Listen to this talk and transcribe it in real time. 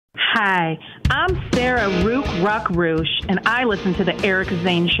Hi, I'm Sarah Rook Ruck Roosh, and I listen to the Eric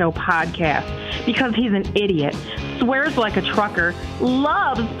Zane Show podcast because he's an idiot, swears like a trucker,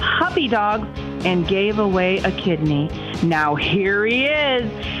 loves puppy dogs, and gave away a kidney. Now here he is,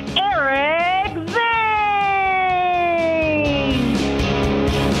 Eric Zane!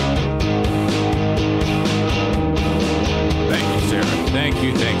 Thank you, Sarah. Thank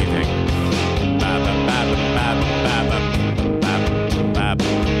you.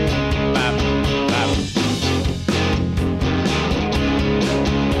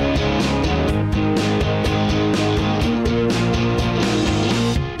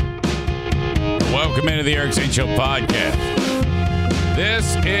 Welcome into the Eric Zane Show podcast.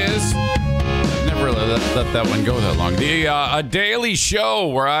 This is... Never really let that one go that long. A daily show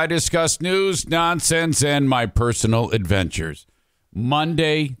where I discuss news, nonsense, and my personal adventures.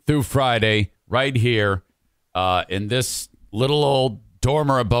 Monday through Friday, right here in this little old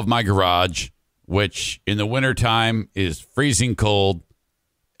dormer above my garage, which in the wintertime is freezing cold,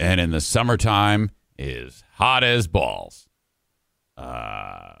 and in the summertime is hot as balls.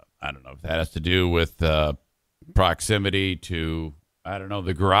 I don't know if that has to do with proximity to, I don't know,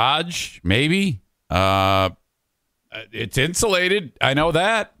 the garage, maybe. It's insulated. I know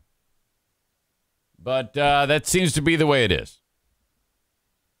that. But that seems to be the way it is.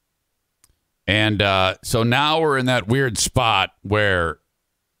 And so now we're in that weird spot where,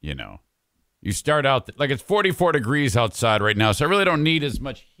 you know, you start out, like it's 44 degrees outside right now. So I really don't need as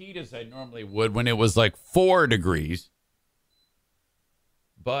much heat as I normally would when it was like 4 degrees.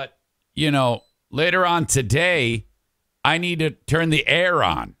 But, you know, later on today, I need to turn the air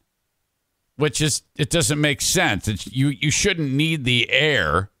on, which is, it doesn't make sense. You shouldn't need the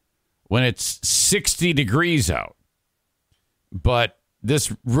air when it's 60 degrees out. But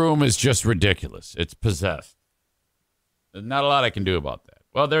this room is just ridiculous. It's possessed. There's not a lot I can do about that.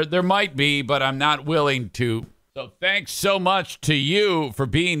 Well, there might be, but I'm not willing to. So thanks so much to you for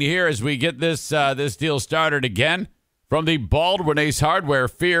being here as we get this deal started again. From the Baldwin Ace Hardware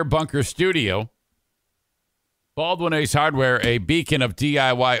Fear Bunker Studio. Baldwin Ace Hardware, a beacon of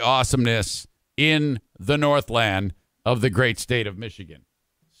DIY awesomeness in the Northland of the great state of Michigan.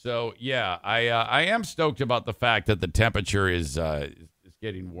 So, yeah, I am stoked about the fact that the temperature is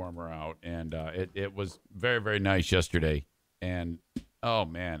getting warmer out. And it was very, very nice yesterday. And, oh,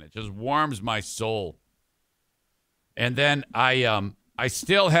 man, it just warms my soul. And then I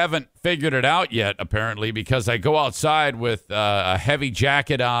still haven't figured it out yet, apparently, because I go outside with a heavy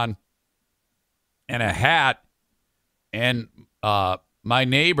jacket on and a hat, and my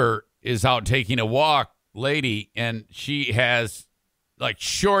neighbor is out taking a walk, lady, and she has, like,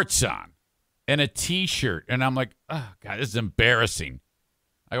 shorts on and a T-shirt, and I'm like, oh, God, this is embarrassing.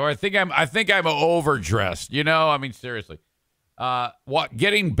 I think I'm overdressed, you know? I mean, seriously.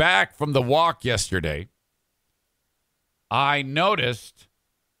 Getting back from the walk yesterday, I noticed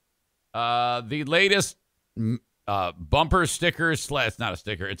the latest bumper sticker. It's not a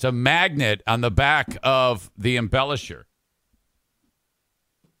sticker. It's a magnet on the back of the embellisher.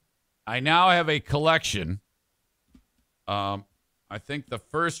 I now have a collection. I think the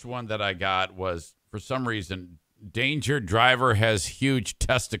first one that I got was, for some reason, Danger Driver has huge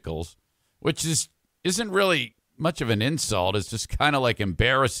testicles, which isn't really much of an insult. It's just kind of like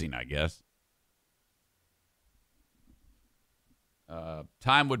embarrassing, I guess.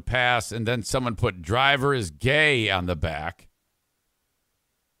 Time would pass, and then someone put driver is gay on the back.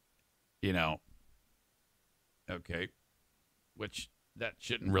 You know. Okay. Which, that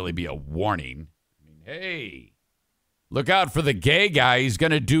shouldn't really be a warning. I mean, hey, look out for the gay guy. He's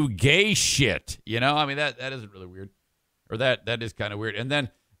going to do gay shit. You know, I mean, that isn't really weird. Or that is kind of weird. And then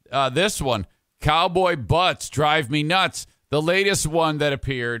this one, cowboy butts drive me nuts. The latest one that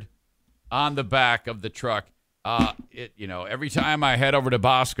appeared on the back of the truck. Every time I head over to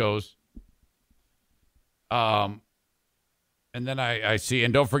Bosco's, and then I see,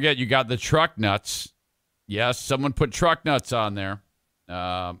 and don't forget, you got the truck nuts. Yes, someone put truck nuts on there,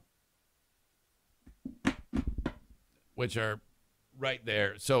 which are right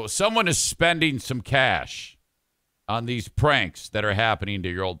there. So someone is spending some cash on these pranks that are happening to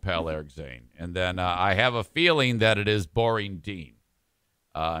your old pal Eric Zane. And then I have a feeling that it is Boring Dean.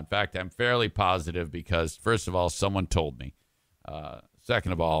 In fact, I'm fairly positive because, first of all, someone told me.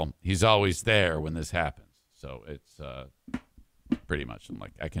 Second of all, he's always there when this happens. So it's pretty much, I'm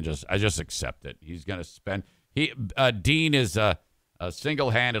like, I just accept it. He's going to spend. Dean is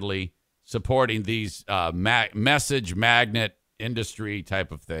single-handedly supporting these message magnet industry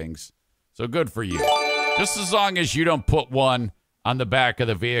type of things. So good for you. Just as long as you don't put one on the back of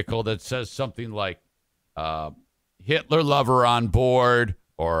the vehicle that says something like Hitler lover on board,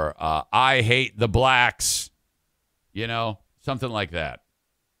 or I hate the blacks, something like that.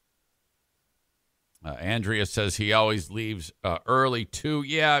 Andrea says he always leaves early, too.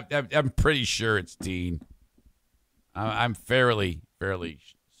 Yeah, I'm pretty sure it's Dean. I'm fairly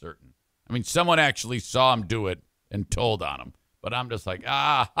certain. I mean, someone actually saw him do it and told on him. But I'm just like,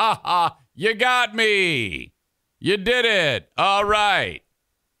 you got me. You did it. All right.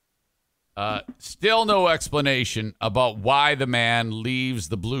 Still no explanation about why the man leaves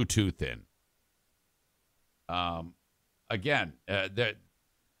the Bluetooth in. Again, the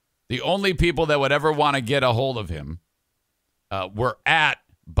only people that would ever want to get a hold of him were at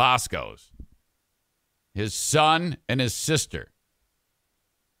Bosco's. His son and his sister.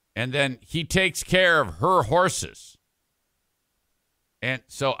 And then he takes care of her horses. And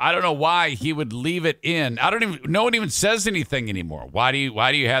so I don't know why he would leave it in. No one even says anything anymore. Why do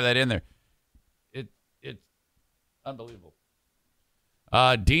you have that in there? It's unbelievable.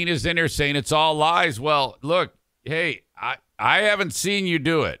 Dean is in there saying it's all lies. Well, look, hey, I haven't seen you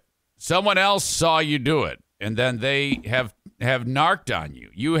do it. Someone else saw you do it, and then they have narked on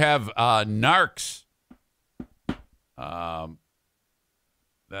you. You have narcs that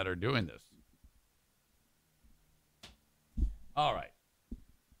are doing this. All right.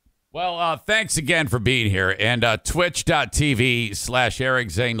 Well, thanks again for being here. And twitch.tv/Eric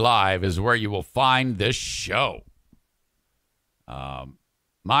Zane Live is where you will find this show.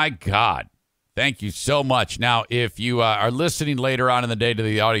 My God. Thank you so much. Now, if you are listening later on in the day to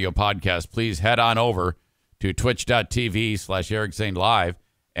the audio podcast, please head on over to twitch.tv/Eric Zane Live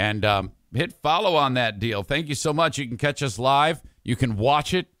and hit follow on that deal. Thank you so much. You can catch us live. You can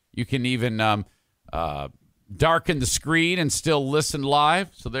watch it. You can even darken the screen and still listen live.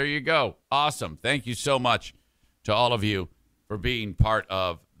 So there you go. Awesome. Thank you so much to all of you for being part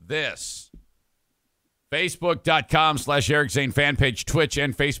of this. Facebook.com/Eric Zane fan page, Twitch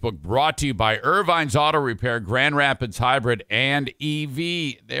and Facebook, brought to you by Irvine's Auto Repair, Grand Rapids Hybrid and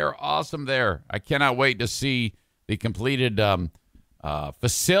EV. They're awesome there. I cannot wait to see the completed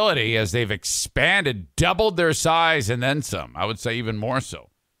facility as they've expanded, doubled their size, and then some. I would say even more so.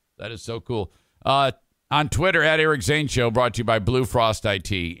 That is so cool. On Twitter, at Eric Zane Show, brought to you by Blue Frost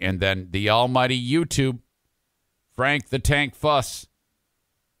IT, and then the almighty YouTube, Frank the Tank Fuss.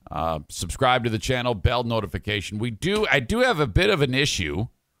 Subscribe to the channel, bell notification. I do have a bit of an issue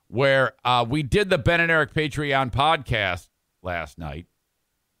where we did the Ben and Eric Patreon podcast last night.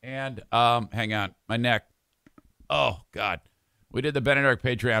 And hang on, my neck. Oh, God. We did the Ben and Eric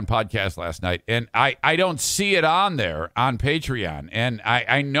Patreon podcast last night. And I don't see it on there on Patreon. And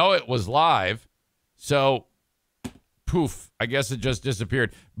I know it was live. So, poof, I guess it just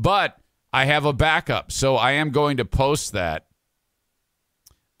disappeared. But I have a backup. So I am going to post that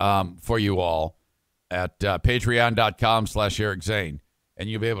for you all at patreon.com/Eric Zane.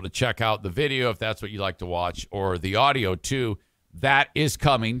 And you'll be able to check out the video if that's what you like to watch, or the audio too. That is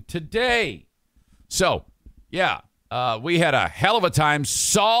coming today. So, yeah, we had a hell of a time.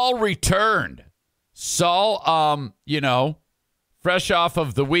 Saul returned. Saul, fresh off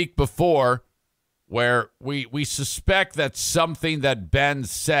of the week before, where we suspect that something that Ben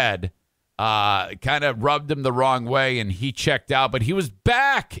said kind of rubbed him the wrong way, and he checked out. But he was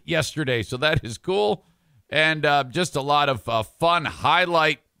back yesterday, so that is cool. And just a lot of fun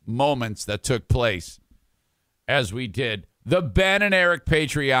highlight moments that took place as we did the Ben and Eric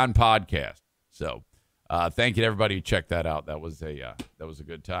Patreon podcast. So thank you to everybody who checked that out. That was a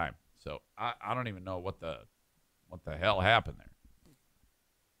good time. So I don't even know what the hell happened there.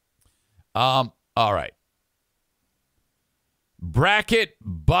 All right. Bracket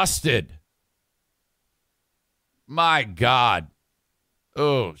busted. My God.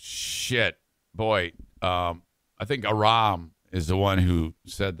 Oh, shit. Boy, I think Aram is the one who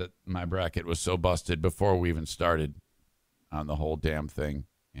said that my bracket was so busted before we even started on the whole damn thing.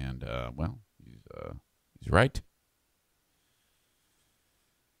 And, he's right.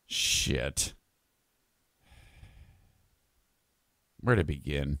 Shit. Where to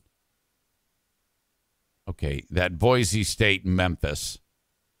begin? Okay, that Boise State, Memphis.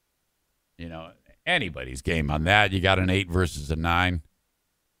 Anybody's game on that. You got an 8 versus a 9.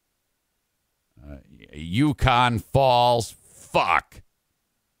 Yukon Falls. Fuck.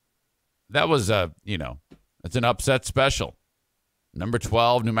 That was that's an upset special. Number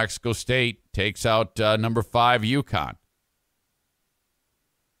 12, New Mexico State takes out number 5, Yukon.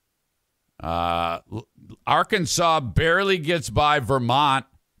 Arkansas barely gets by Vermont.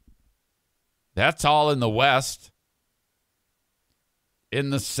 That's all in the West. In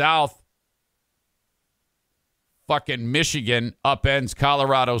the South, fucking Michigan upends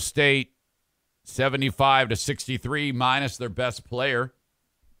Colorado State 75-63 minus their best player.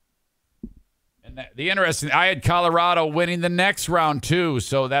 And the interesting, I had Colorado winning the next round too,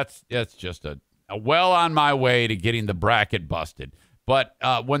 so that's just a well on my way to getting the bracket busted. But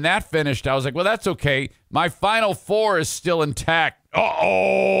when that finished, I was like, well, that's okay. My Final Four is still intact.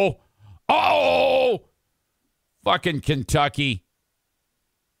 Uh-oh. Fucking Kentucky.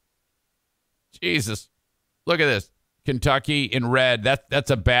 Jesus. Look at this. Kentucky in red. That's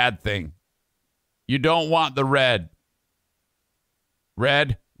a bad thing. You don't want the red.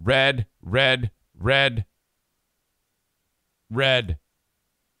 Red, red, red, red, red.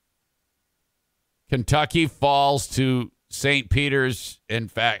 Kentucky falls to St. Peter's. In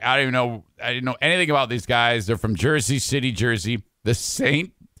fact, I didn't know anything about these guys. They're from Jersey City, Jersey. The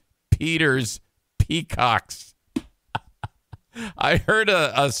St. Peter's Peacocks. I heard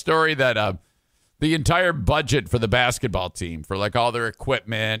a story that the entire budget for the basketball team, for like all their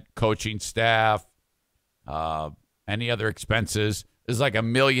equipment, coaching staff, any other expenses, is like $1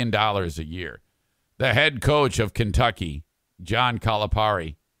 million a year. The head coach of Kentucky, John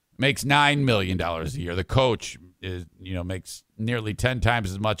Calipari, makes $9 million a year. The coach makes nearly 10 times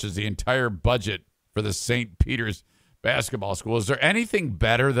as much as the entire budget for the St. Peter's basketball school. Is there anything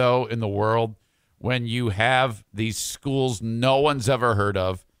better, though, in the world when you have these schools no one's ever heard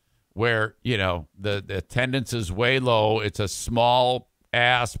of, where, the attendance is way low? It's a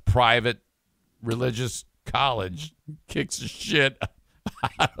small-ass private religious college, kicks the shit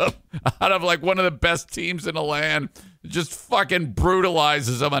out of like one of the best teams in the land, just fucking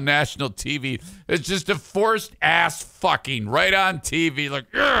brutalizes them on national TV. It's just a forced ass fucking right on TV. Like,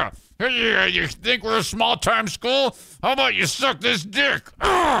 yeah, you think we're a small time school? How about you suck this dick?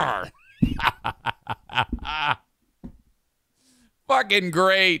 Fucking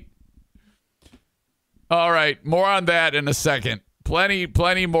great. All right, more on that in a second.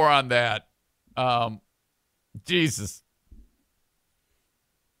 Plenty more on that. Jesus.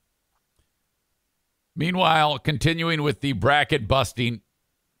 Meanwhile, continuing with the bracket busting,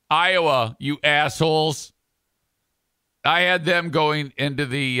 Iowa, you assholes. I had them going into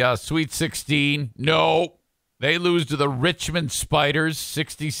the Sweet 16. No, they lose to the Richmond Spiders,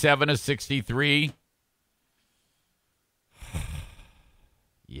 67-63.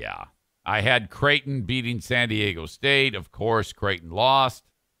 Yeah. I had Creighton beating San Diego State. Of course, Creighton lost.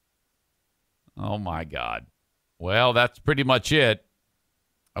 Oh, my God. Well, that's pretty much it.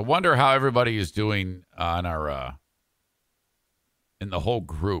 I wonder how everybody is doing on our in the whole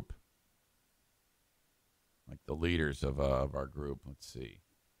group, like the leaders of our group. Let's see.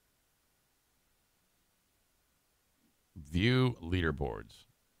 View leaderboards.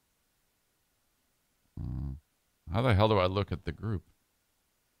 How the hell do I look at the group?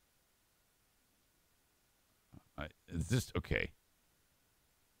 Is this okay?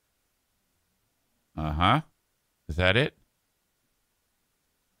 Is that it?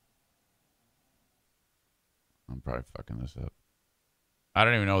 I'm probably fucking this up. I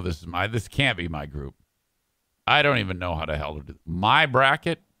don't even know this can't be my group. I don't even know how the hell to do my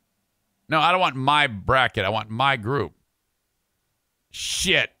bracket. No, I don't want my bracket. I want my group.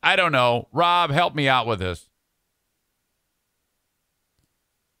 Shit, I don't know. Rob, help me out with this.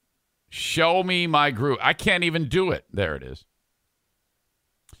 Show me my group. I can't even do it. There it is.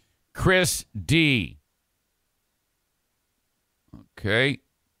 Chris D. Okay.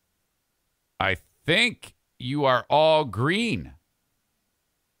 I think you are all green.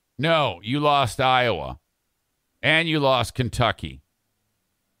 No, you lost Iowa. And you lost Kentucky.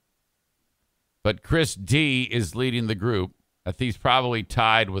 But Chris D is leading the group. I think he's probably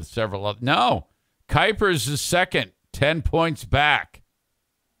tied with several others. No, Kuipers is second, 10 points back.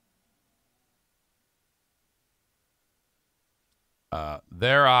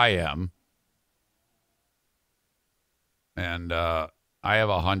 There I am. And I have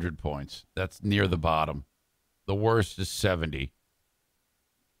 100 points. That's near the bottom. The worst is 70.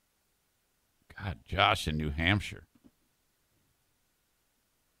 God, Josh in New Hampshire.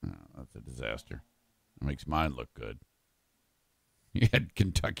 Oh, that's a disaster. It makes mine look good. You had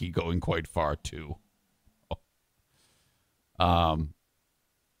Kentucky going quite far, too. But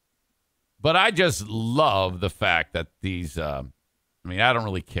I just love the fact that these... I don't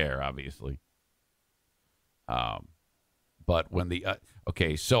really care, obviously. But when the...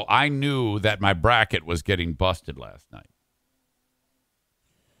 okay, so I knew that my bracket was getting busted last night.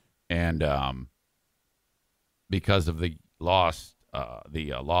 And because of the loss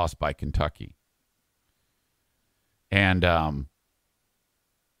by Kentucky. And...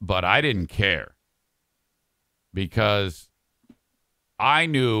 but I didn't care because I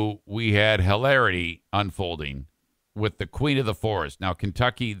knew we had hilarity unfolding with the Queen of the Forest. Now,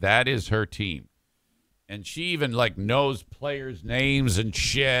 Kentucky, that is her team. And she even like knows players' names and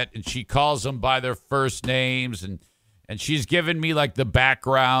shit, and she calls them by their first names, and she's given me like the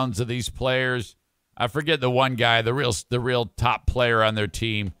backgrounds of these players. I forget the one guy, the real top player on their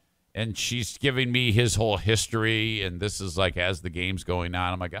team, and she's giving me his whole history. And this is like as the game's going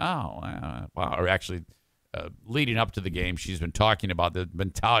on, I'm like, oh, wow. Or actually, leading up to the game, she's been talking about the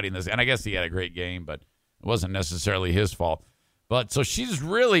mentality in this, and I guess he had a great game, but it wasn't necessarily his fault. But so she's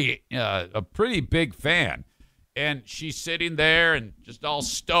really a pretty big fan. And she's sitting there and just all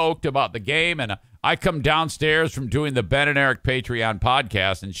stoked about the game. And I come downstairs from doing the Ben and Eric Patreon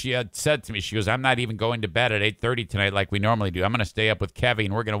podcast, and she had said to me, she goes, I'm not even going to bed at 8:30 tonight like we normally do. I'm going to stay up with Kevin,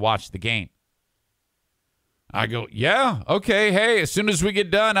 and we're going to watch the game. I go, yeah, okay. Hey, as soon as we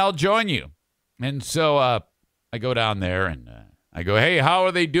get done, I'll join you. And so I go down there, and I go, hey, how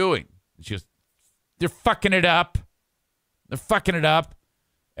are they doing? And she goes, they're fucking it up. They're fucking it up.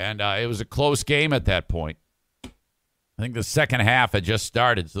 And it was a close game at that point. I think the second half had just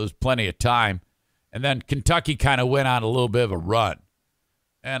started, so there's plenty of time. And then Kentucky kind of went on a little bit of a run.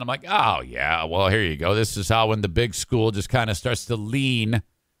 And I'm like, oh, yeah, well, here you go. This is how when the big school just kind of starts to lean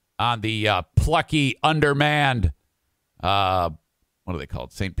on the plucky, undermanned, what are they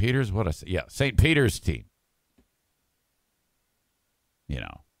called? St. Peter's? What did I say? Yeah, St. Peter's team. You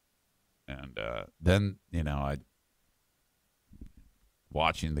know. And then, you know, I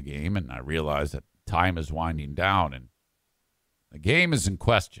watching the game, and I realized that time is winding down, and the game is in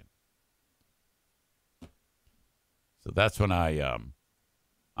question. So that's when I,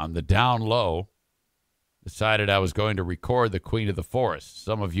 on the down low, decided I was going to record the Queen of the Forest.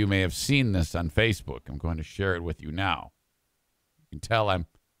 Some of you may have seen this on Facebook. I'm going to share it with you now. You can tell I'm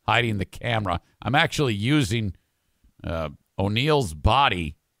hiding the camera. I'm actually using O'Neill's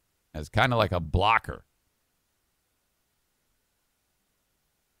body as kind of like a blocker.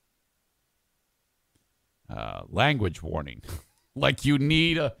 Language warning. like you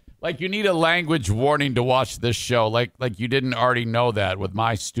need a language warning to watch this show. Like you didn't already know that with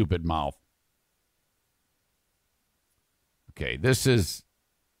my stupid mouth. Okay, this is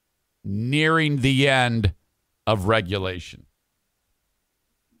nearing the end of regulation.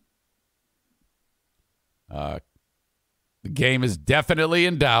 The game is definitely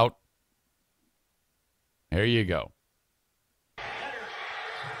in doubt. Here you go.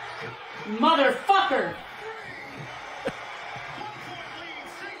 Motherfucker!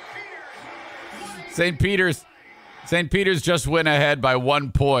 St. Peter's just went ahead by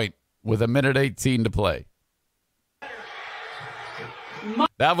 1 point with 1:18 to play.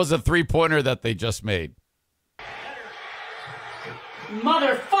 That was a 3-pointer that they just made.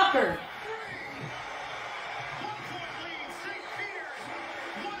 Motherfucker!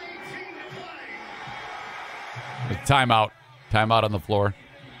 Timeout. Timeout on the floor.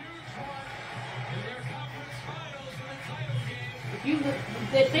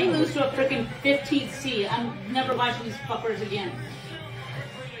 If they lose to a freaking 15th seed, I'm never watching these fuckers again.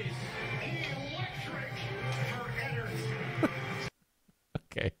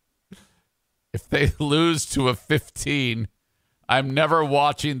 Okay. If they lose to a 15, I'm never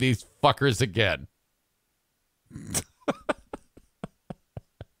watching these fuckers again.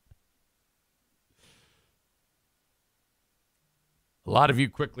 A lot of you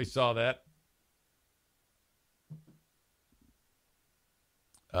quickly saw that.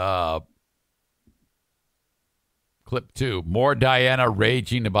 Clip 2. More Diana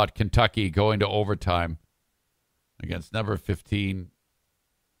raging about Kentucky going to overtime against number 15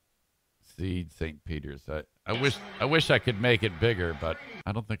 seed St. Peter's. I wish I could make it bigger, but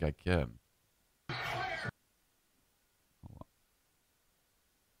I don't think I can.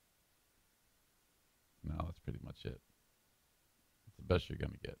 No, that's pretty much it. That's the best you're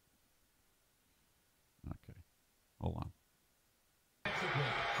going to get. Okay. Hold on.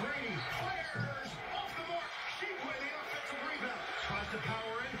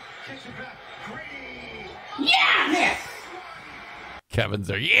 Yes! Kevin's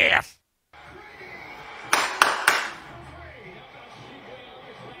there. Yes!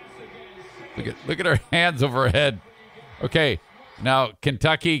 Look at her hands over her head. Okay. Now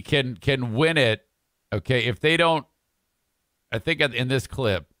Kentucky can win it. Okay, if they don't, I think in this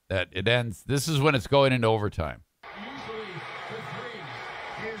clip that it ends. This is when it's going into overtime.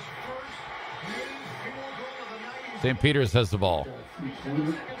 St. Peter's has the ball.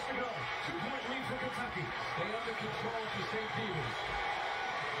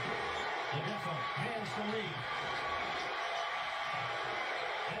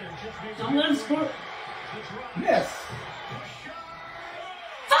 Don't let him score. Yes.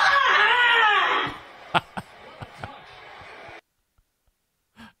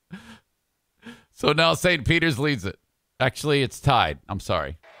 So now St. Peter's leads it. Actually, it's tied. I'm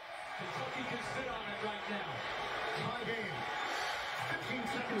sorry.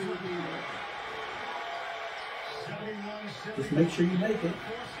 Just make sure you make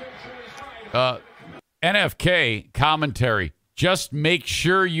it. NFK commentary. Just make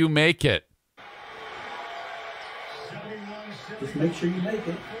sure you make it. Just make sure you make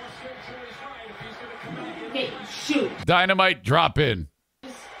it. Okay, shoot. Dynamite drop in.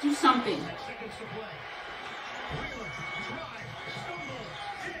 Just do something.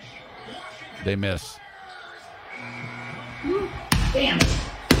 They miss. Damn it.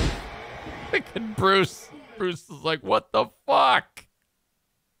 Look at Bruce. Bruce is like, what the fuck?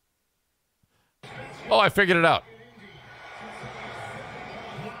 Oh, I figured it out.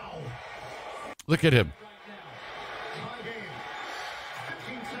 Look at him.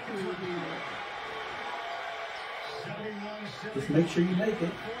 Just make sure you make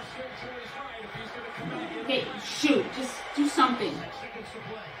it. Okay, shoot. Just do something.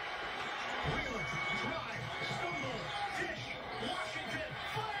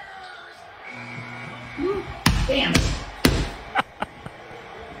 Damn it.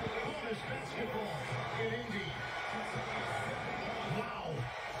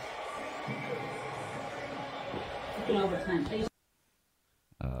 Overtime.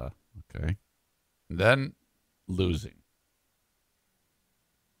 Okay. Then losing.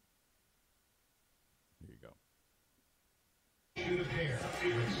 Here you go.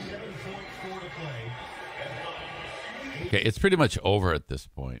 Okay, it's pretty much over at this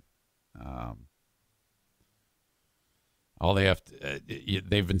point. All they have to,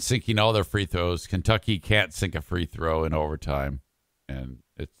 they've been sinking all their free throws. Kentucky can't sink a free throw in overtime, and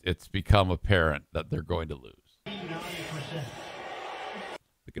it's become apparent that they're going to lose.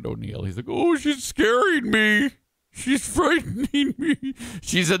 Look at O'Neal. He's like, oh, she's scaring me. She's frightening me.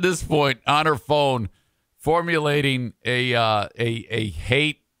 She's at this point on her phone formulating a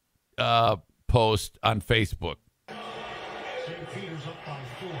hate post on Facebook.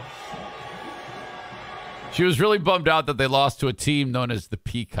 She was really bummed out that they lost to a team known as the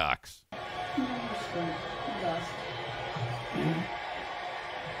Peacocks.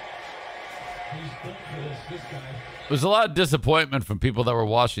 There's a lot of disappointment from people that were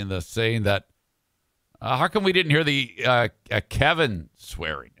watching this, saying that, how come we didn't hear the Kevin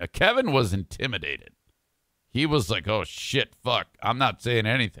swearing? Kevin was intimidated. He was like, oh, shit, fuck, I'm not saying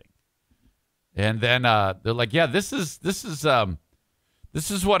anything. And then they're like, yeah, this is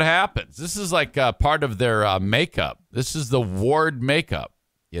what happens. This is like part of their makeup. This is the ward makeup,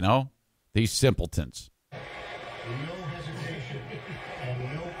 you know, these simpletons. No hesitation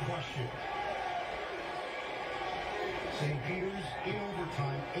and no question. St. Peter's in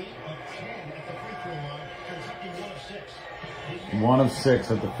overtime, 8 of 10 at the free throw line. Kentucky 1 of 6. 1 of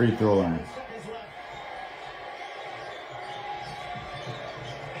 6 at the free throw line.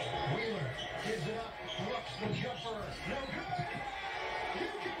 Wheeler gives it up, looks the jumper, no good. You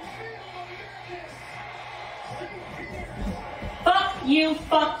can feel it. Fuck you,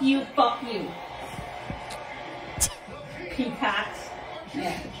 fuck you, fuck you. Peacocks.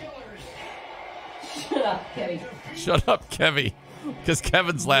 Yeah. Shut up, Kevy. Shut up, Kevy. Because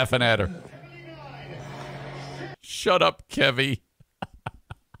Kevin's laughing at her. Shut up, Kevy.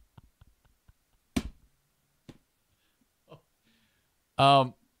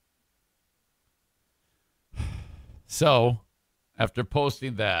 So, after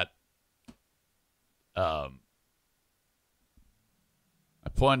posting that, I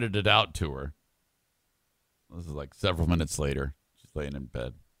pointed it out to her. This is like several minutes later. She's laying in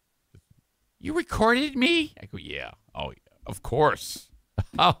bed. You recorded me? I go, yeah. Oh, yeah. Of course.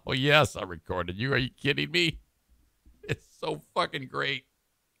 Oh, yes, I recorded you. Are you kidding me? It's so fucking great.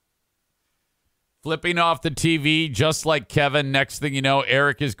 Flipping off the TV, just like Kevin. Next thing you know,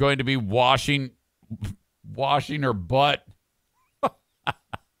 Eric is going to be washing her butt.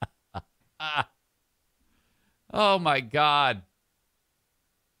 Oh, my God.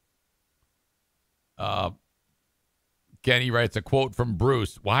 Kenny writes a quote from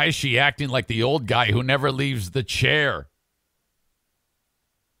Bruce. Why is she acting like the old guy who never leaves the chair?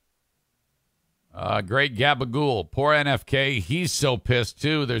 Great Gabagool. Poor NFK. He's so pissed,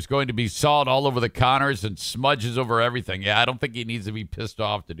 too. There's going to be salt all over the counters and smudges over everything. Yeah, I don't think he needs to be pissed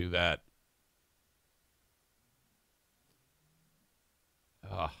off to do that.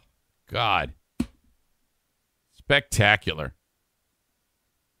 Oh, God. Spectacular.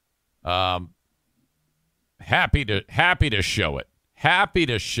 Happy to show it. Happy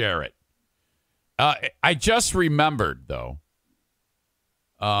to share it. I just remembered, though,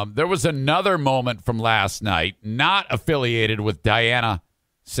 there was another moment from last night, not affiliated with Diana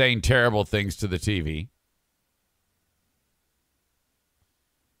saying terrible things to the TV.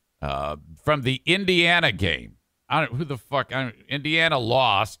 From the Indiana game. I don't who the fuck. Indiana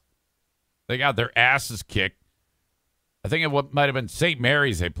lost. They got their asses kicked. I think it might have been St.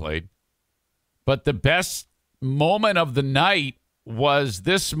 Mary's they played. But the best moment of the night was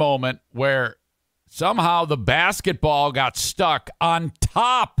this moment where somehow the basketball got stuck on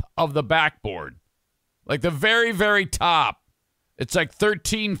top of the backboard. Like the very, very top. It's like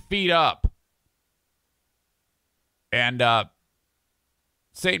 13 feet up. And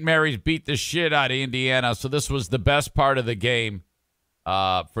St. Mary's beat the shit out of Indiana. So this was the best part of the game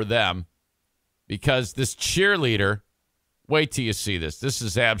for them. Because this cheerleader, wait till you see this. This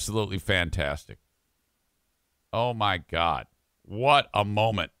is absolutely fantastic. Oh, my God. What a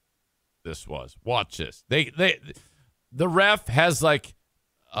moment this was. Watch this. The ref has like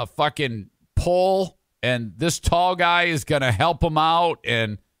a fucking pole, and this tall guy is going to help him out,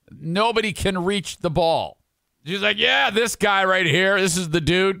 and nobody can reach the ball. She's like, yeah, this guy right here, this is the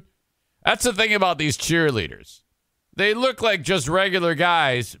dude. That's the thing about these cheerleaders. They look like just regular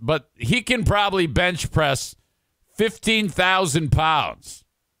guys, but he can probably bench press 15,000 pounds.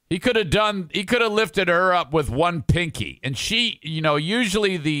 He could have lifted her up with one pinky. And she,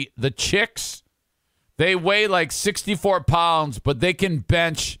 usually the chicks, they weigh like 64 pounds, but they can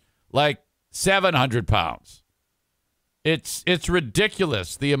bench like 700 pounds. It's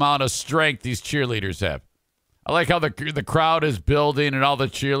ridiculous the amount of strength these cheerleaders have. I like how the crowd is building and all the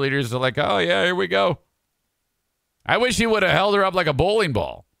cheerleaders are like, oh, yeah, here we go. I wish he would have held her up like a bowling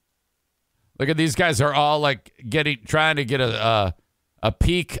ball. Look at these guys are all like trying to get a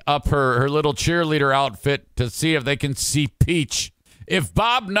peek up her little cheerleader outfit to see if they can see Peach. If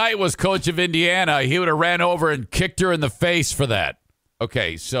Bob Knight was coach of Indiana, he would have ran over and kicked her in the face for that.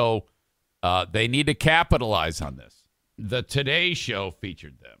 Okay, so they need to capitalize on this. The Today Show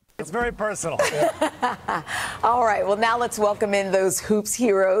featured them. It's very personal. All right. Well, now let's welcome in those hoops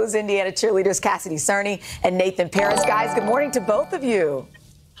heroes, Indiana cheerleaders Cassidy Cerny and Nathan Paris. Guys, good morning to both of you.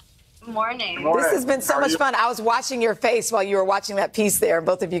 Good morning. This has been so much fun. I was watching your face while you were watching that piece there.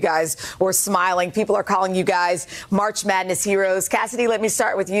 Both of you guys were smiling. People are calling you guys March Madness heroes. Cassidy, let me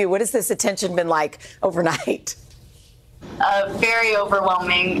start with you. What has this attention been like overnight? Very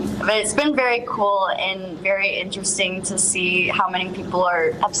overwhelming, but it's been very cool and very interesting to see how many people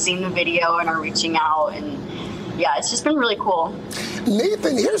have seen the video and are reaching out, and yeah, it's just been really cool.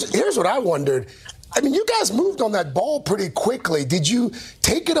 Nathan, here's what I wondered. I mean, you guys moved on that ball pretty quickly. Did you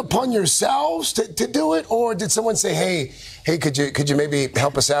take it upon yourselves to do it, or did someone say, hey, could you maybe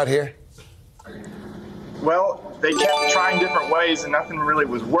help us out here? Well, they kept trying different ways, and nothing really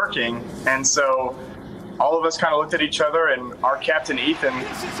was working, and so all of us kind of looked at each other, and our captain, Ethan,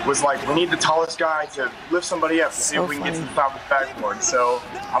 was like, we need the tallest guy to lift somebody up to see if we can get to the top of the backboard. So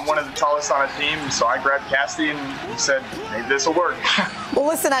I'm one of the tallest on the team, so I grabbed Cassidy and said, maybe this will work. Well,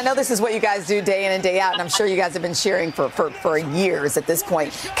 listen, I know this is what you guys do day in and day out, and I'm sure you guys have been cheering for years at this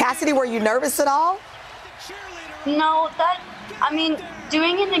point. Cassidy, were you nervous at all? No,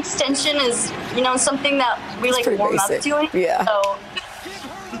 doing an extension is, something that we warm up doing. Yeah. So,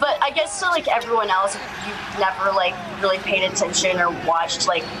 but I guess to everyone else, if you've never really paid attention or watched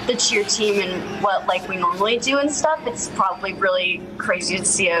the cheer team and what we normally do and stuff, it's probably really crazy to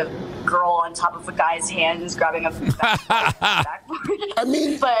see a girl on top of a guy's hands grabbing a backboard. I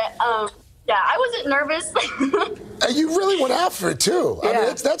mean, but yeah, I wasn't nervous. You really went after it too. Yeah. I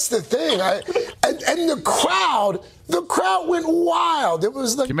mean, that's the thing. And the crowd went wild. It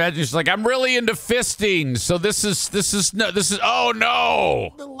was like, can you imagine? She's like, I'm really into fisting, so this is oh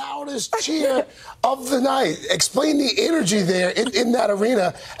no, the loudest cheer of the night. Explain the energy there in that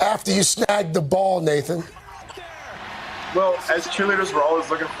arena after you snagged the ball, Nathan. Well, as cheerleaders, we're always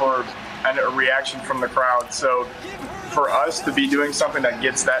looking for a reaction from the crowd. So for us to be doing something that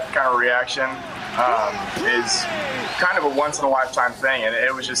gets that kind of reaction is kind of a once-in-a-lifetime thing, and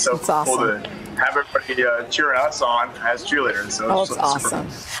it was just so cool to have everybody cheering us on as cheerleaders. So it's awesome.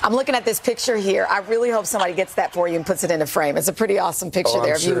 I'm looking at this picture here. I really hope somebody gets that for you and puts it in a frame. It's a pretty awesome picture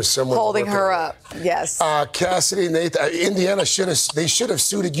there of you holding her up. Yes. Cassidy and Nathan, Indiana should have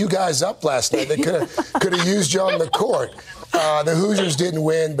suited you guys up last night. They could have used you on the court. The Hoosiers didn't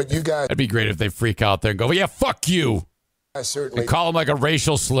win, but you guys. It'd be great if they freak out there and go, well, yeah, fuck you. I certainly. And call them a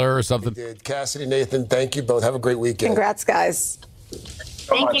racial slur or something. Did. Cassidy, Nathan, thank you both. Have a great weekend. Congrats, guys.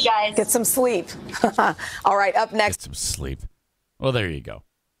 Thank you, guys. Get some sleep. All right, up next. Get some sleep. Well, there you go.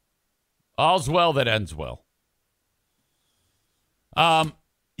 All's well that ends well.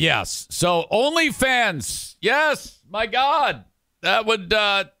 Yes. So OnlyFans. Yes. My God. That would,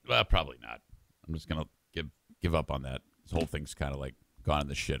 well, probably not. I'm just going to give up on that. This whole thing's kind of gone in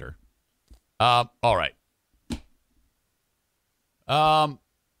the shitter. All right.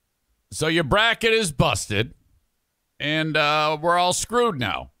 So your bracket is busted, and we're all screwed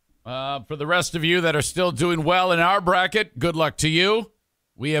now. For the rest of you that are still doing well in our bracket, good luck to you.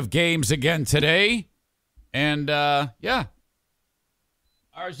 We have games again today, and yeah,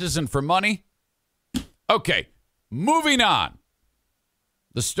 ours isn't for money. Okay, moving on.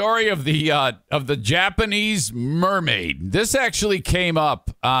 The story of the Japanese mermaid. This actually came up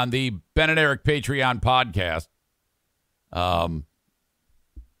on the Ben and Eric Patreon podcast.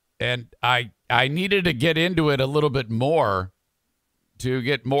 And I needed to get into it a little bit more to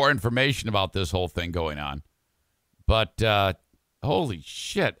get more information about this whole thing going on. But holy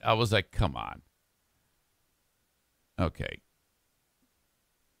shit, I was like, come on. Okay.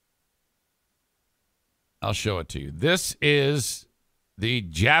 I'll show it to you. This is the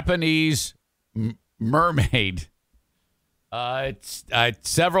Japanese mermaid. It's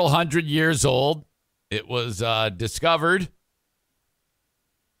several hundred years old. It was discovered.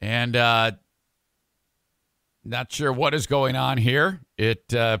 And not sure what is going on here. It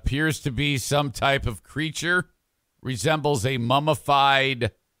appears to be some type of creature. Resembles a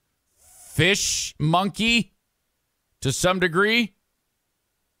mummified fish monkey to some degree.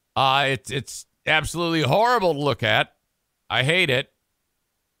 It's absolutely horrible to look at. I hate it.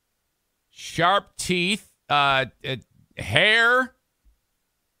 Sharp teeth, hair,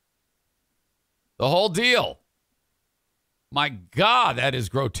 the whole deal. My God, that is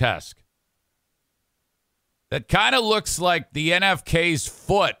grotesque. That kind of looks like the NFK's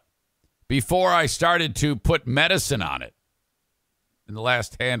foot before I started to put medicine on it in the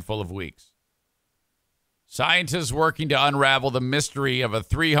last handful of weeks. Scientists working to unravel the mystery of a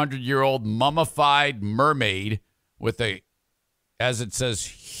 300-year-old mummified mermaid with a, as it says,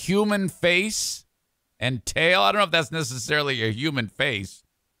 human face and tail. I don't know if that's necessarily a human face.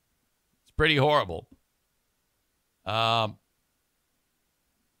 It's pretty horrible. All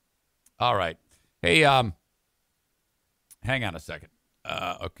right. Hey, hang on a second.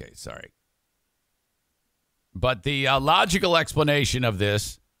 Okay, sorry. But the logical explanation of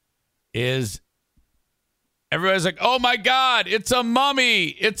this is everybody's like, "Oh my God, it's a mummy!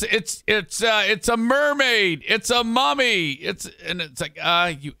 It's a mermaid! It's a mummy! And it's like,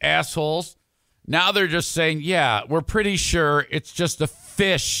 you assholes!" Now they're just saying, "Yeah, we're pretty sure it's just a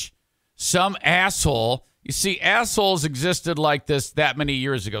fish. Some asshole." You see, assholes existed like this that many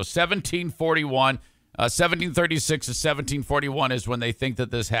years ago. 1741, 1736 to 1741 is when they think that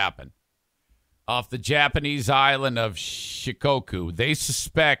this happened. Off the Japanese island of Shikoku, they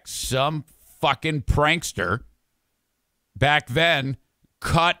suspect some fucking prankster back then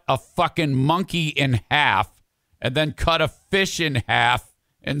cut a fucking monkey in half and then cut a fish in half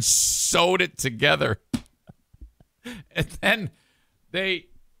and sewed it together. And then they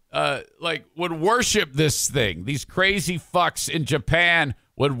would worship this thing. These crazy fucks in Japan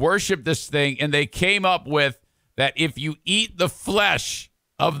would worship this thing, and they came up with that if you eat the flesh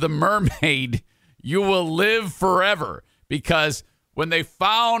of the mermaid, you will live forever. Because when they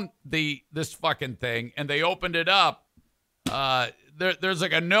found this fucking thing and they opened it up, there's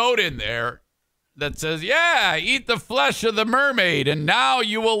like a note in there that says, "Yeah, eat the flesh of the mermaid, and now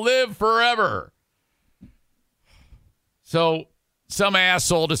you will live forever." So some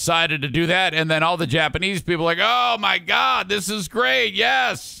asshole decided to do that, and then all the Japanese people are like, "Oh my God, this is great.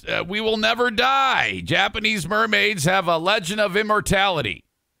 Yes, we will never die. Japanese mermaids have a legend of immortality."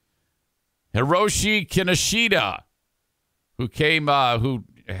 Hiroshi Kinoshita, who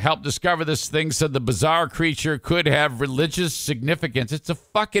helped discover this thing, said the bizarre creature could have religious significance. It's a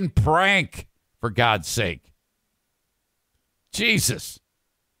fucking prank, for God's sake. Jesus.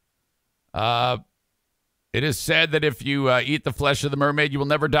 It is said that if you eat the flesh of the mermaid, you will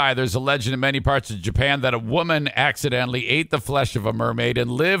never die. There's a legend in many parts of Japan that a woman accidentally ate the flesh of a mermaid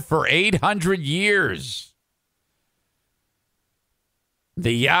and lived for 800 years.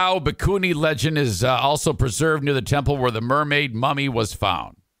 The Yao Bikuni legend is also preserved near the temple where the mermaid mummy was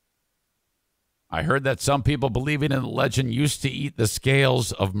found. I heard that some people believing in the legend used to eat the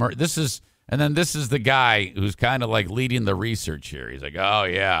scales of This is the guy who's kind of like leading the research here. He's like, "Oh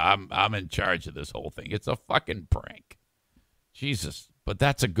yeah, I'm in charge of this whole thing. It's a fucking prank." Jesus, but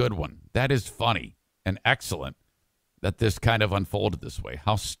that's a good one. That is funny and excellent that this kind of unfolded this way.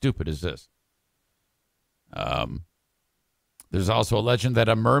 How stupid is this? There's also a legend that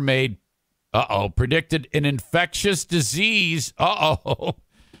a mermaid, predicted an infectious disease. A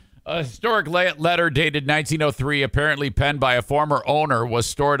historic letter dated 1903, apparently penned by a former owner, was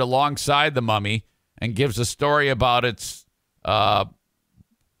stored alongside the mummy and gives a story about its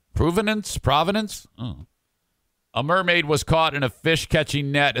provenance. A mermaid was caught in a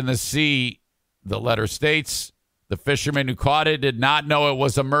fish-catching net in the sea, the letter states. The fisherman who caught it did not know it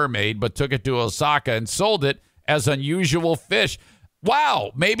was a mermaid, but took it to Osaka and sold it as unusual fish.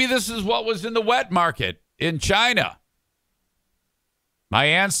 Wow, maybe this is what was in the wet market in China. My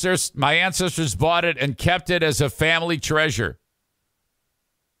ancestors bought it and kept it as a family treasure.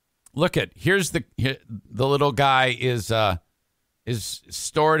 Look at, here's the little guy is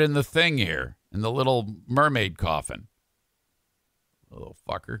stored in the thing here, in the little mermaid coffin. Little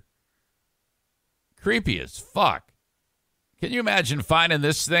fucker. Creepy as fuck. Can you imagine finding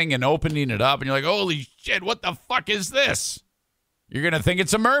this thing and opening it up and you're like, holy shit, what the fuck is this? You're going to think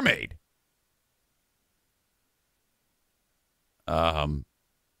it's a mermaid.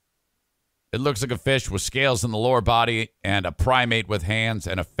 It looks like a fish with scales in the lower body and a primate with hands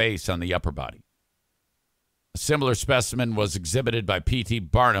and a face on the upper body. A similar specimen was exhibited by P.T.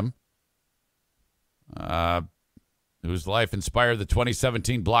 Barnum, whose life inspired the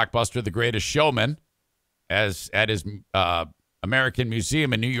 2017 blockbuster The Greatest Showman, as at his American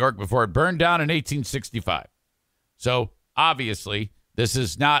Museum in New York before it burned down in 1865. So, obviously, this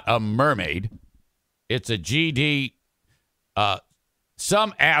is not a mermaid. It's a GD.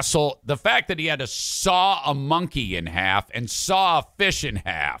 Some asshole, the fact that he had to saw a monkey in half and saw a fish in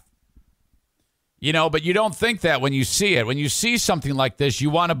half. You know, but you don't think that when you see it. When you see something like this,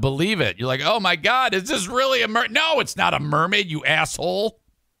 you want to believe it. You're like, oh, my God, is this really a mermaid? No, it's not a mermaid, you asshole.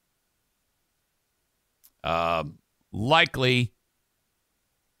 Likely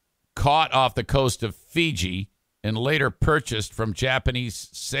caught off the coast of Fiji and later purchased from Japanese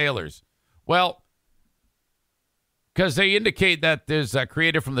sailors. Well, because they indicate that there's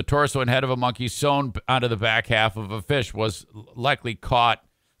created from the torso and head of a monkey sewn onto the back half of a fish was likely caught.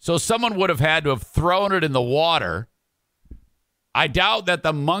 So someone would have had to have thrown it in the water. I doubt that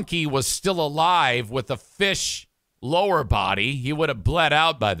the monkey was still alive with the fish lower body. He would have bled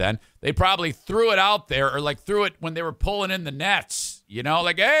out by then. They probably threw it out there or like threw it when they were pulling in the nets, you know,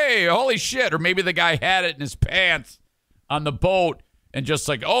 like, hey, holy shit. Or maybe the guy had it in his pants on the boat and just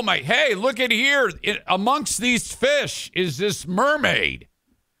like, oh my, hey, look at here. Amongst these fish is this mermaid.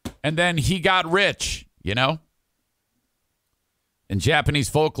 And then he got rich, you know. In Japanese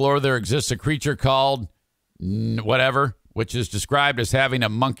folklore, there exists a creature called whatever, which is described as having a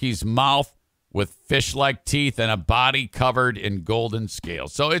monkey's mouth with fish-like teeth and a body covered in golden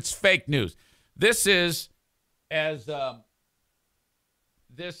scales. So it's fake news. This is as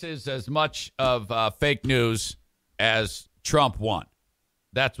much of fake news as Trump won.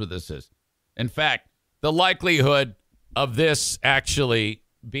 That's what this is. In fact, the likelihood of this actually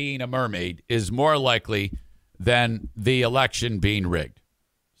being a mermaid is more likely than the election being rigged.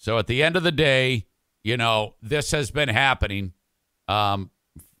 So at the end of the day, you know, this has been happening for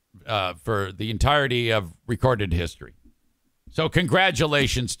the entirety of recorded history. So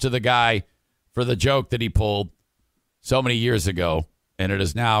congratulations to the guy for the joke that he pulled so many years ago, and it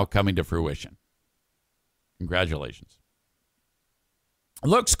is now coming to fruition. Congratulations. It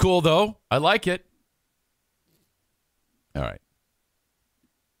looks cool, though. I like it. All right.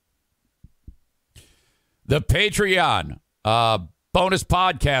 The Patreon bonus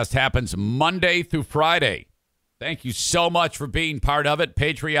podcast happens Monday through Friday. Thank you so much for being part of it.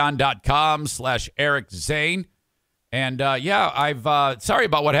 Patreon.com/Eric Zane. And I've sorry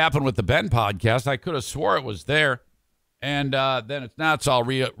about what happened with the Ben podcast. I could have swore it was there. And then it's not, so I'll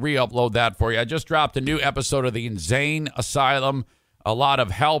re-upload that for you. I just dropped a new episode of the Insane Asylum. A lot of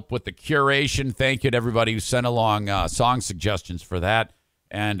help with the curation. Thank you to everybody who sent along song suggestions for that.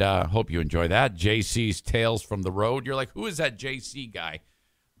 And hope you enjoy that. JC's Tales from the Road. You're like, who is that JC guy?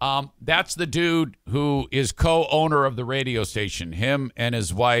 That's the dude who is co-owner of the radio station. Him and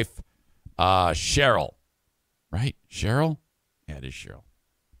his wife, Cheryl. Right? Cheryl? Yeah, it is Cheryl.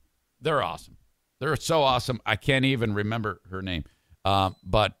 They're awesome. They're so awesome. I can't even remember her name.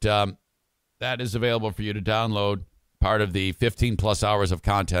 But that is available for you to download. Part of the 15 plus hours of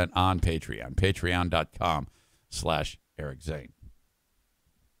content on Patreon. Patreon.com/Eric Zane.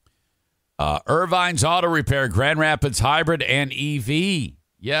 Irvine's Auto Repair, Grand Rapids Hybrid and EV.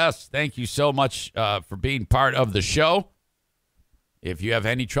 Yes, thank you so much for being part of the show. If you have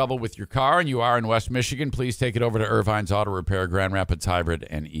any trouble with your car and you are in West Michigan, please take it over to Irvine's Auto Repair, Grand Rapids Hybrid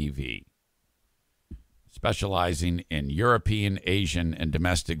and EV. Specializing in European, Asian, and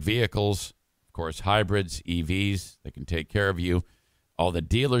domestic vehicles. Of course, hybrids, EVs, they can take care of you. All the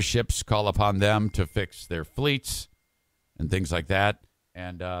dealerships call upon them to fix their fleets and things like that.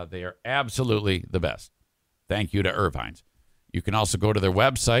 And they are absolutely the best. Thank you to Irvine's. You can also go to their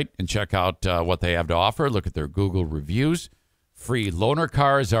website and check out what they have to offer. Look at their Google reviews. Free loaner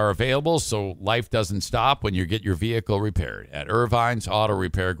cars are available, so life doesn't stop when you get your vehicle repaired at Irvine's Auto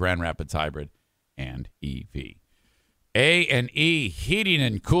Repair, Grand Rapids Hybrid, and EV. A&E Heating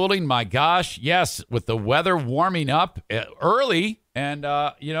and Cooling, my gosh, yes, with the weather warming up early, and,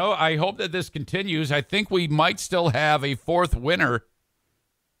 I hope that this continues. I think we might still have a fourth winter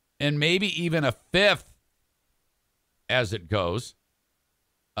and maybe even a fifth as it goes.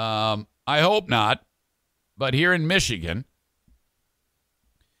 I hope not, but here in Michigan,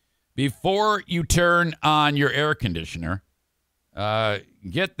 before you turn on your air conditioner,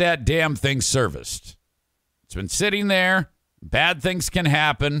 get that damn thing serviced. It's been sitting there. Bad things can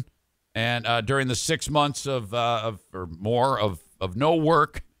happen. And during the 6 months or more of no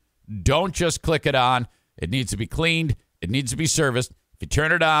work, don't just click it on. It needs to be cleaned. It needs to be serviced. If you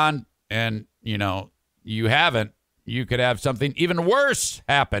turn it on and, you haven't, you could have something even worse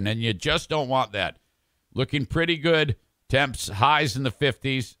happen, and you just don't want that. Looking pretty good. Temps, highs in the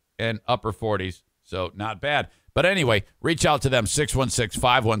 50s and upper 40s, so not bad. But anyway, reach out to them,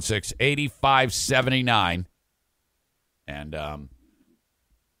 616-516-8579. And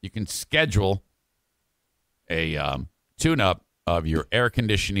you can schedule a tune-up of your air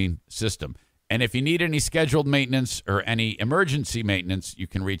conditioning system. And if you need any scheduled maintenance or any emergency maintenance, you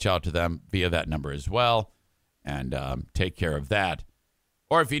can reach out to them via that number as well and take care of that.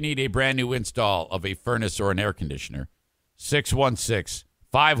 Or if you need a brand new install of a furnace or an air conditioner,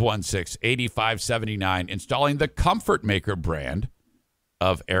 616-516-8579, installing the Comfort Maker brand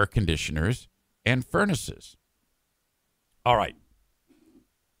of air conditioners and furnaces. All right.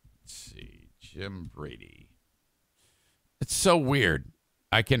 Let's see. Jim Brady. It's so weird.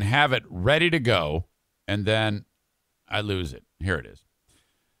 I can have it ready to go, and then I lose it. Here it is.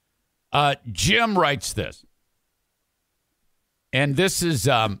 Jim writes this. And this is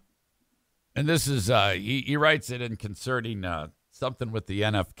he writes it in concerning something with the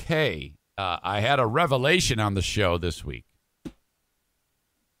NFK. I had a revelation on the show this week.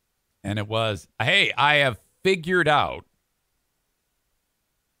 And it was, hey, I have figured out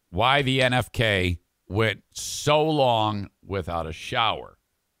why the NFK went so long without a shower.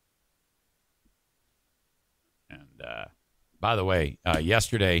 And by the way,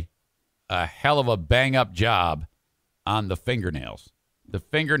 yesterday, a hell of a bang-up job on the fingernails. The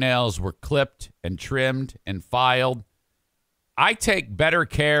fingernails were clipped and trimmed and filed. I take better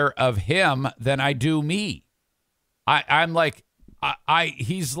care of him than I do me. I'm like,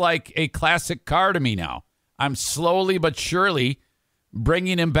 he's like a classic car to me now. I'm slowly but surely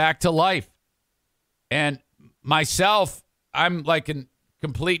bringing him back to life. And myself, I'm like a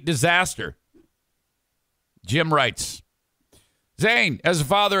complete disaster. Jim writes, Zane, as a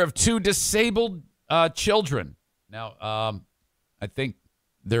father of two disabled children. Now, I think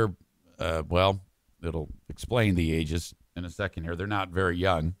they're, it'll explain the ages in a second here. They're not very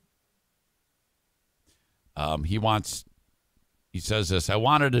young. He says this, I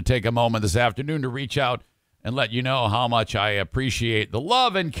wanted to take a moment this afternoon to reach out and let you know how much I appreciate the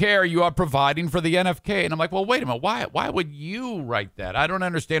love and care you are providing for the NFK. And I'm like, well, wait a minute. Why would you write that? I don't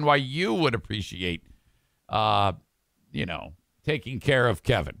understand why you would appreciate, taking care of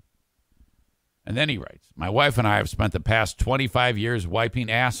Kevin. And then he writes, my wife and I have spent the past 25 years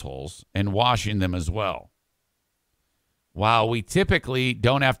wiping assholes and washing them as well. While we typically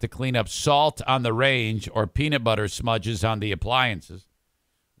don't have to clean up salt on the range or peanut butter smudges on the appliances,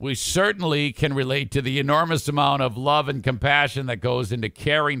 we certainly can relate to the enormous amount of love and compassion that goes into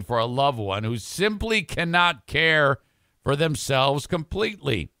caring for a loved one who simply cannot care for themselves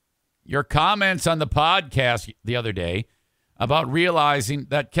completely. Your comments on the podcast the other day about realizing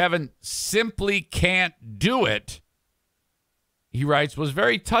that Kevin simply can't do it, he writes, was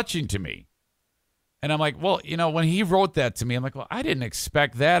very touching to me. And I'm like, well, when he wrote that to me, I'm like, well, I didn't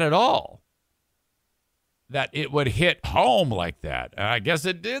expect that at all. That it would hit home like that. And I guess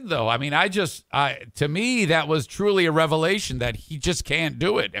it did, though. I mean, to me, that was truly a revelation that he just can't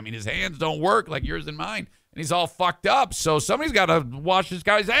do it. I mean, his hands don't work like yours and mine. And he's all fucked up. So somebody's got to wash this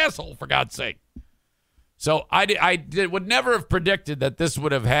guy's asshole, for God's sake. So I would never have predicted that this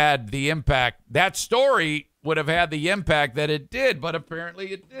would have had the impact. That story would have had the impact that it did, but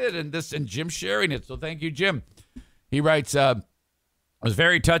apparently it did. And Jim sharing it. So thank you, Jim. He writes, it was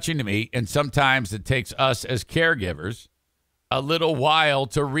very touching to me, and sometimes it takes us as caregivers a little while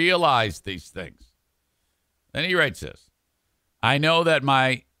to realize these things. Then he writes this. I know that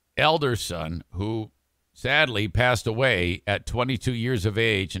my elder son, who sadly passed away at 22 years of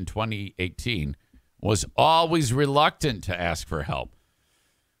age in 2018, was always reluctant to ask for help.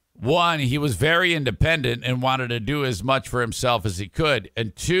 One, he was very independent and wanted to do as much for himself as he could.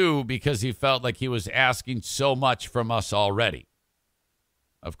 And two, because he felt like he was asking so much from us already.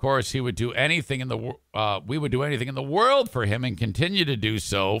 Of course, he would do anything in the we would do anything in the world for him and continue to do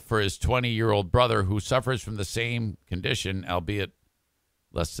so for his 20-year-old brother who suffers from the same condition, albeit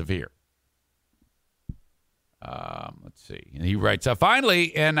less severe. Let's see. And he writes,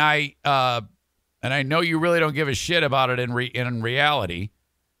 finally, and I know you really don't give a shit about it in reality,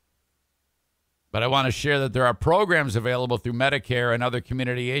 but I want to share that there are programs available through Medicare and other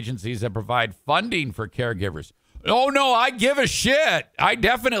community agencies that provide funding for caregivers. Oh, no, I give a shit. I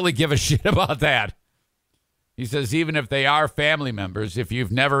definitely give a shit about that. He says, even if they are family members, if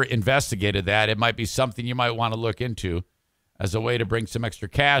you've never investigated that, it might be something you might want to look into as a way to bring some extra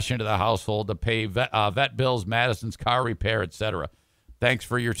cash into the household to pay vet bills, Madison's car repair, etc. Thanks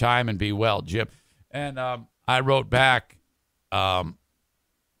for your time and be well, Jim. And I wrote back,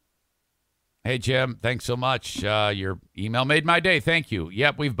 hey, Jim, thanks so much. Your email made my day. Thank you.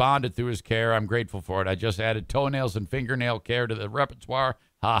 Yep, we've bonded through his care. I'm grateful for it. I just added toenails and fingernail care to the repertoire.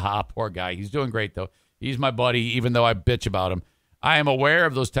 Ha ha, poor guy. He's doing great, though. He's my buddy, even though I bitch about him. I am aware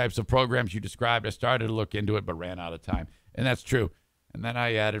of those types of programs you described. I started to look into it, but ran out of time. And that's true. And then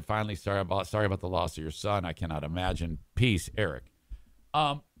I added, finally, sorry about the loss of your son. I cannot imagine. Peace, Eric.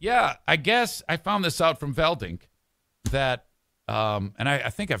 Yeah, I guess I found this out from Veldink that, and I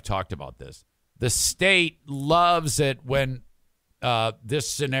think I've talked about this. The state loves it when this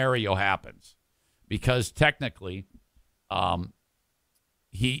scenario happens because technically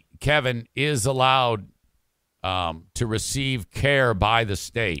Kevin is allowed to receive care by the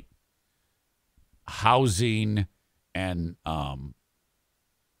state, housing and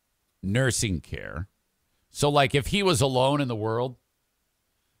nursing care. So like if he was alone in the world,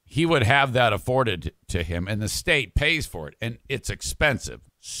 he would have that afforded to him and the state pays for it. And it's expensive,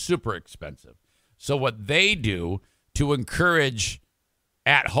 super expensive. So what they do to encourage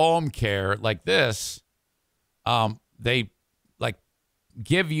at-home care like this, they like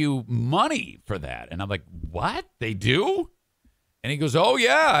give you money for that. And I'm like, what? They do? And he goes, oh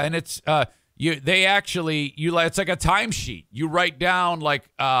yeah. And it's it's like a timesheet. You write down like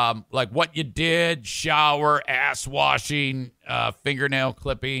what you did, shower, ass washing, fingernail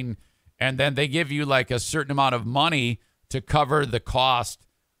clipping, and then they give you like a certain amount of money to cover the cost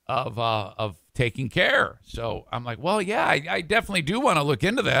of taking care. So I'm like, well, yeah, I definitely do want to look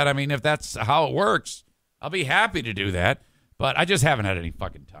into that. I mean, if that's how it works, I'll be happy to do that. But I just haven't had any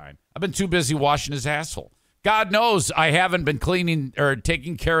fucking time. I've been too busy washing his asshole. God knows I haven't been cleaning or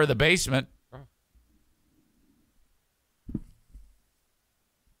taking care of the basement.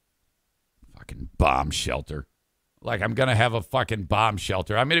 Fucking bomb shelter. Like I'm going to have a fucking bomb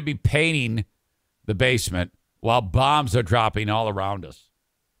shelter. I'm going to be painting the basement while bombs are dropping all around us.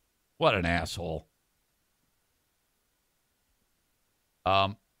 What an asshole.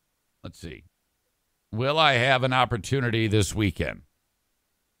 Let's see. Will I have an opportunity this weekend?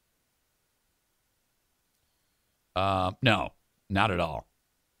 No, not at all.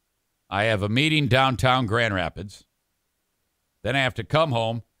 I have a meeting downtown Grand Rapids. Then I have to come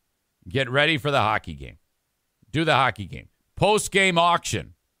home, get ready for the hockey game. Do the hockey game. Post-game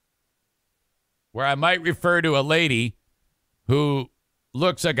auction, where I might refer to a lady who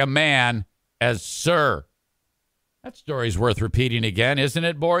looks like a man as Sir. That story's worth repeating again, isn't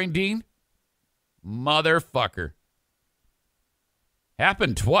it, Boring Dean? Motherfucker.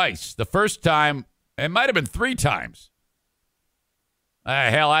 Happened twice. The first time, it might have been 3 times.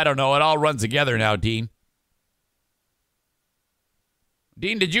 Hell, I don't know. It all runs together now, Dean.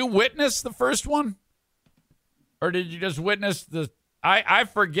 Dean, did you witness the first one? Or did you just witness the... I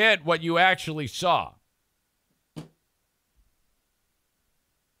forget what you actually saw.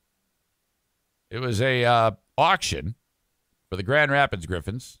 It was a auction for the Grand Rapids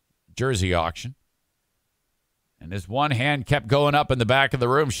Griffins, jersey auction. And his one hand kept going up in the back of the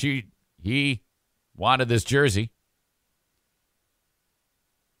room. He wanted this jersey.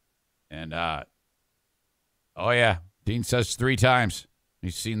 And, oh yeah, Dean says 3 times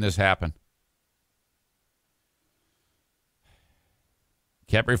he's seen this happen.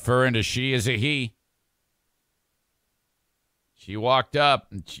 Kept referring to she as a he. She walked up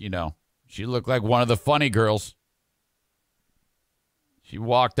and, she looked like one of the funny girls. She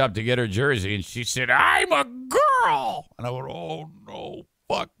walked up to get her jersey and she said, I'm a girl. And I went, oh no,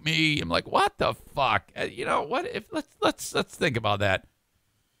 fuck me. I'm like, what the fuck? You know what? If let's think about that.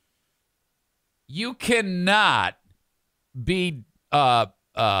 You cannot be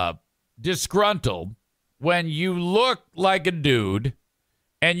disgruntled when you look like a dude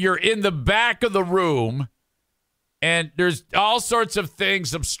and you're in the back of the room and there's all sorts of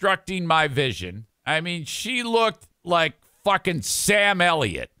things obstructing my vision. I mean, she looked like fucking Sam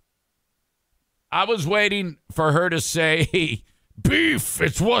Elliott. I was waiting for her to say Beef,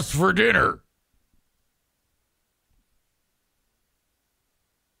 it's what's for dinner.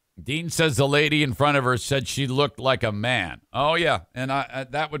 Dean says the lady in front of her said she looked like a man. Oh, yeah. And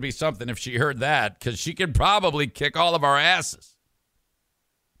that would be something if she heard that, because she could probably kick all of our asses.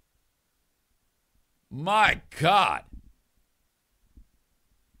 My God.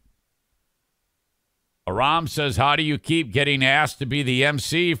 Aram says, how do you keep getting asked to be the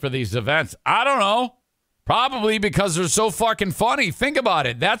MC for these events? I don't know. Probably because they're so fucking funny. Think about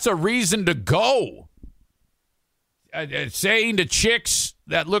it. That's a reason to go. Saying to chicks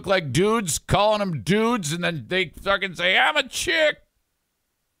that look like dudes, calling them dudes, and then they fucking say, I'm a chick.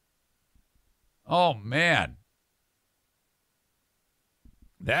 Oh, man.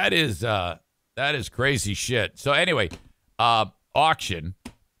 That is crazy shit. So anyway, auction,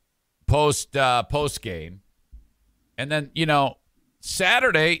 post game. And then,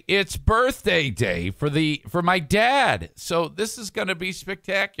 Saturday, it's birthday day for my dad. So this is going to be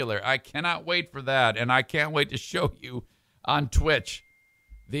spectacular. I cannot wait for that, and I can't wait to show you on Twitch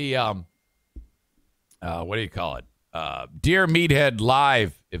the what do you call it? Dear Meathead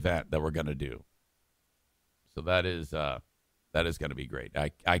live event that we're going to do. So that is going to be great.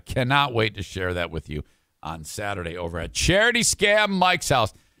 I cannot wait to share that with you on Saturday over at Charity Scam Mike's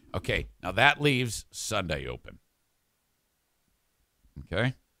house. Okay, now that leaves Sunday open. Okay.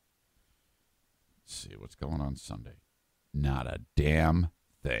 Let's see what's going on Sunday. Not a damn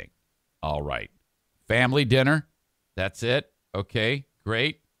thing. All right. Family dinner. That's it. Okay,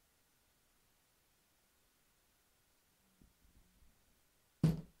 great.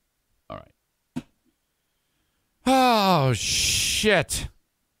 All right. Oh, shit.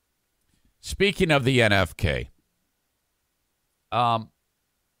 Speaking of the NFK,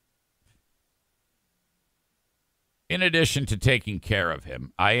 in addition to taking care of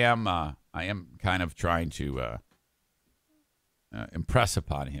him, I am kind of trying to impress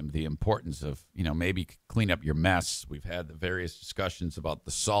upon him the importance of, maybe clean up your mess. We've had the various discussions about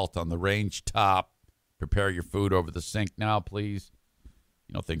the salt on the range top. Prepare your food over the sink now, please.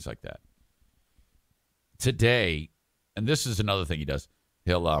 Things like that. Today, and this is another thing he does,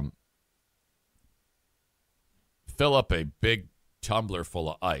 he'll fill up a big tumbler full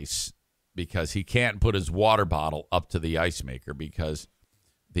of ice, because he can't put his water bottle up to the ice maker because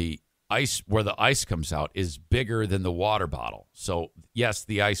the ice, where the ice comes out, is bigger than the water bottle. So, yes,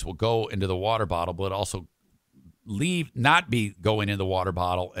 the ice will go into the water bottle, but also not be going in the water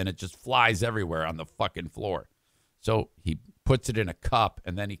bottle, and it just flies everywhere on the fucking floor. So he puts it in a cup,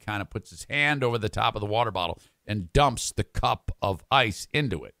 and then he kind of puts his hand over the top of the water bottle and dumps the cup of ice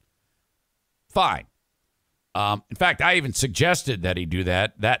into it. Fine. In fact, I even suggested that he do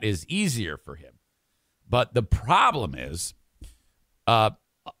that. That is easier for him. But the problem is a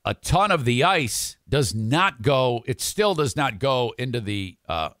ton of the ice does not go, it still does not go into the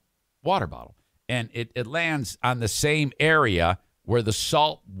water bottle. And it lands on the same area where the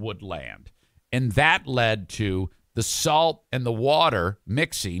salt would land. And that led to the salt and the water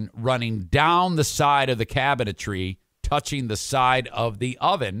mixing, running down the side of the cabinetry, touching the side of the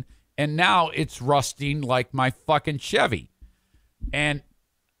oven. And now it's rusting like my fucking Chevy. And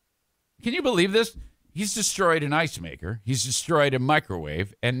can you believe this? He's destroyed an ice maker. He's destroyed a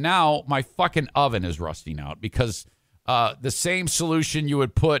microwave. And now my fucking oven is rusting out because the same solution you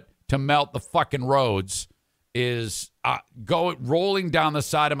would put to melt the fucking roads is rolling down the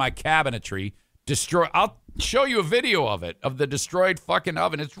side of my cabinetry. I'll show you a video of it, of the destroyed fucking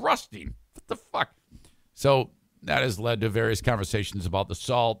oven. It's rusting. What the fuck? So that has led to various conversations about the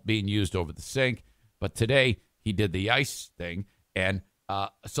salt being used over the sink. But today, he did the ice thing, and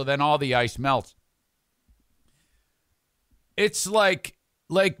so then all the ice melts. It's like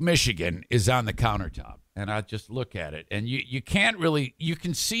Lake Michigan is on the countertop, and I just look at it, and you can't really, you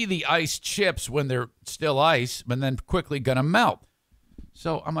can see the ice chips when they're still ice, but then quickly going to melt.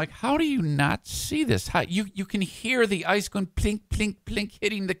 So I'm like, how do you not see this? How you can hear the ice going plink, plink, plink,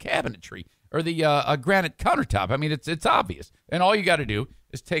 hitting the cabinetry or the granite countertop. I mean, it's obvious. And all you got to do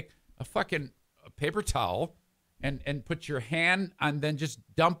is take a fucking paper towel and put your hand and then just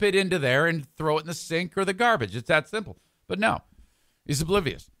dump it into there and throw it in the sink or the garbage. It's that simple. But no, he's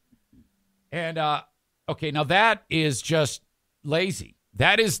oblivious. And, okay, now that is just lazy.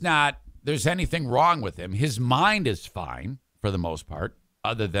 That is not, there's anything wrong with him. His mind is fine for the most part,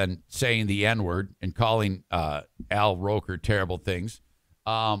 other than saying the N-word and calling Al Roker terrible things.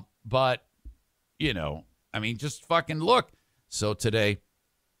 But, I mean, just fucking look. So today,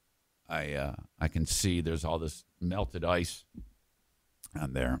 I can see there's all this melted ice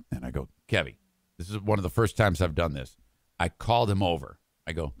on there. And I go, Kevy, this is one of the first times I've done this. I called him over.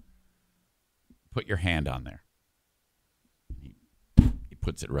 I go, put your hand on there. He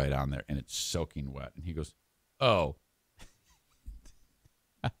puts it right on there, and it's soaking wet. And he goes, oh.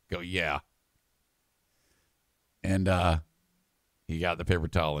 I go, yeah. And he got the paper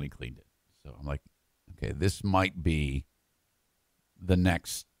towel and he cleaned it. So I'm like, okay, this might be the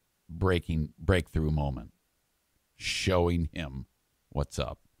next breakthrough moment. Showing him what's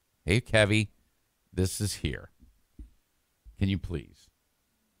up. Hey, Kevy, this is here. Can you please?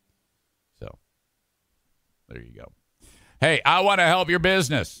 So, there you go. Hey, I want to help your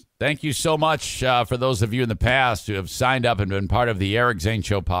business. Thank you so much for those of you in the past who have signed up and been part of the Eric Zane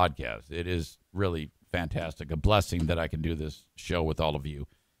Show podcast. It is really fantastic. A blessing that I can do this show with all of you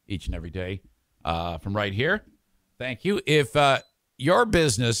each and every day from right here. Thank you. If your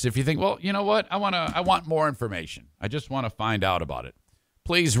business, if you think, well, you know what, I want more information. I just want to find out about it.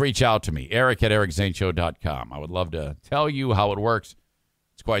 Please reach out to me, eric@ericzaneshow.com. I would love to tell you how it works.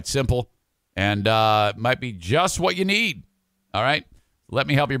 It's quite simple and might be just what you need. All right? Let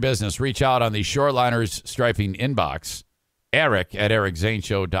me help your business. Reach out on the Shoreliners Striping inbox,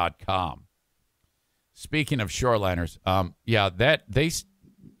 eric@ericzaneshow.com. Speaking of Shoreliners, they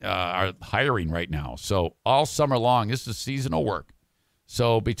are hiring right now. So all summer long, this is seasonal work.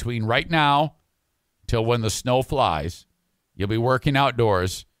 So between right now till when the snow flies, you'll be working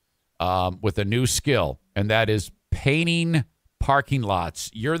outdoors with a new skill, and that is painting parking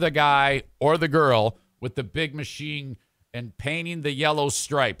lots. You're the guy or the girl with the big machine and painting the yellow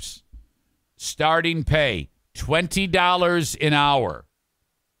stripes. Starting pay, $20 an hour.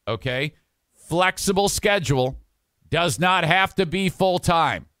 Okay? Flexible schedule. Does not have to be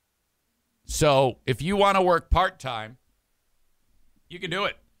full-time. So if you want to work part-time, you can do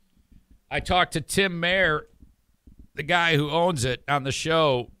it. I talked to Tim Mayer, the guy who owns it, on the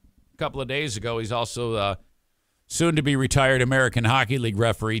show a couple of days ago. He's also soon-to-be retired American Hockey League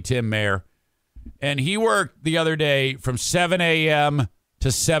referee, Tim Mayer. And he worked the other day from 7 a.m.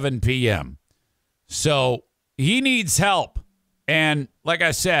 to 7 p.m. So he needs help. And like I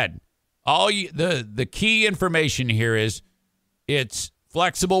said, the key information here is it's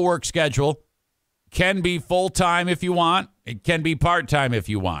flexible work schedule. Can be full-time if you want. It can be part-time if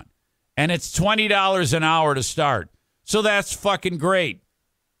you want. And it's $20 an hour to start. So that's fucking great.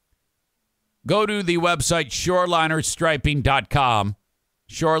 Go to the website shorelinersstriping.com,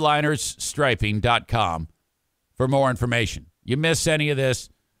 shorelinersstriping.com for more information. You miss any of this,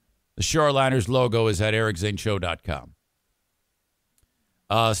 the Shoreliners logo is at ericzaneshow.com.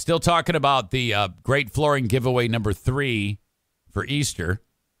 Still talking about the Great Flooring Giveaway number 3 for Easter.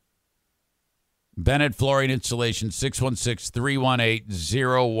 Bennett Flooring Installation,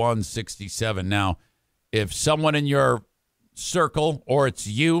 616-318-0167. Now, if someone in your circle, or it's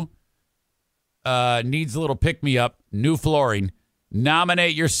you, needs a little pick-me-up, new flooring,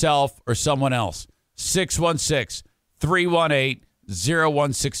 nominate yourself or someone else.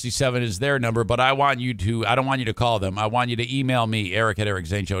 616-318-0167 is their number, but I don't want you to call them. I want you to email me,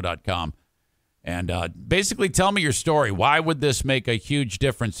 eric@ericzaneshow.com. And basically tell me your story. Why would this make a huge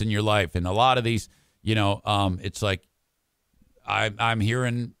difference in your life? And a lot of these, it's like I'm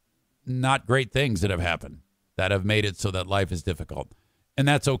hearing not great things that have happened that have made it so that life is difficult. And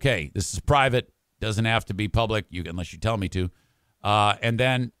that's okay. This is private. Doesn't have to be public unless you tell me to. And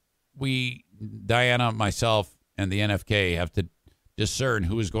then Diana, myself, and the NFK have to discern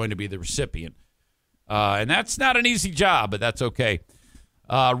who is going to be the recipient. And that's not an easy job, but that's okay.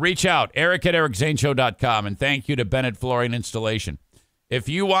 Reach out, eric@ericzaneshow.com, and thank you to Bennett Flooring Installation. If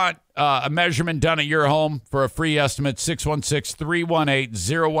you want a measurement done at your home for a free estimate,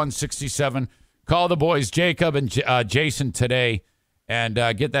 616-318-0167. Call the boys, Jacob and Jason, today and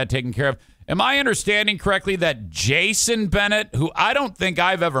get that taken care of. Am I understanding correctly that Jason Bennett, who I don't think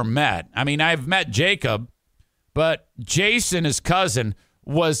I've ever met, I mean, I've met Jacob, but Jason, his cousin,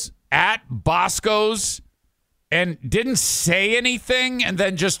 was at Bosco's and didn't say anything and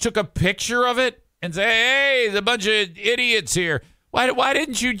then just took a picture of it and say, hey, there's a bunch of idiots here. Why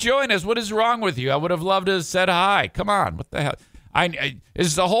didn't you join us? What is wrong with you? I would have loved to have said hi. Come on. What the hell?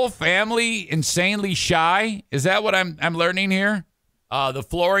 Is the whole family insanely shy? Is that what I'm learning here? The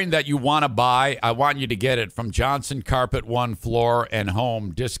flooring that you want to buy, I want you to get it from Johnson Carpet One Floor and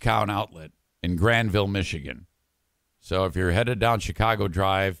Home Discount Outlet in Granville, Michigan. So if you're headed down Chicago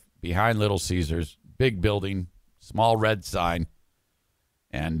Drive, behind Little Caesars, big building, small red sign,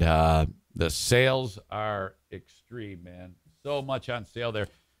 and the sales are extreme, man. So much on sale there.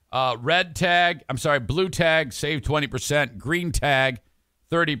 Blue tag, save 20%. Green tag,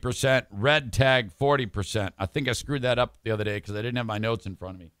 30%. Red tag, 40%. I think I screwed that up the other day because I didn't have my notes in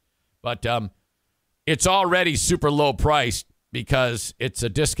front of me. But it's already super low priced because it's a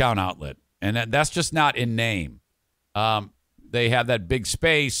discount outlet. And that's just not in name. they have that big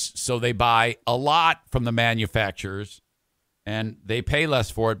space, so they buy a lot from the manufacturers, and they pay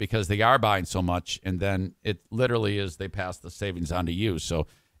less for it because they are buying so much. And then it literally is they pass the savings on to you. So,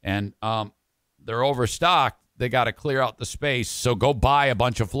 and they're overstocked. They got to clear out the space. So go buy a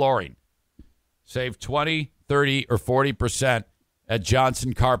bunch of flooring. Save 20, 30, or 40% at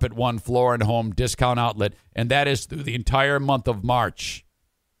Johnson Carpet One Floor and Home Discount Outlet. And that is through the entire month of March.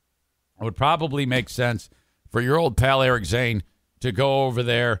 It would probably make sense for your old pal Eric Zane to go over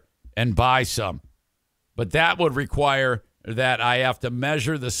there and buy some. But that would require that I have to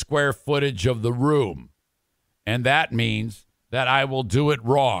measure the square footage of the room. And that means that I will do it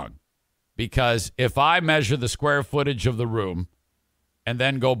wrong. Because if I measure the square footage of the room and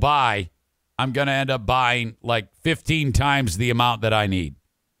then go buy, I'm going to end up buying like 15 times the amount that I need.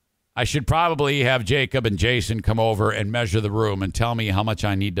 I should probably have Jacob and Jason come over and measure the room and tell me how much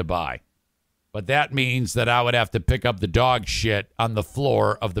I need to buy. But that means that I would have to pick up the dog shit on the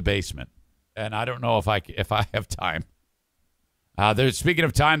floor of the basement. And I don't know if I have time. Speaking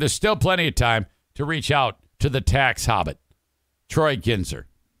of time, there's still plenty of time to reach out to the tax hobbit, Troy Ginzer.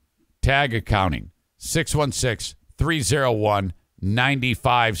 Tag Accounting,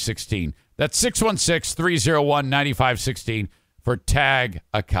 616-301-9516. That's 616-301-9516 for Tag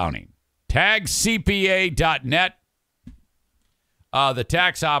Accounting. TagCPA.net. The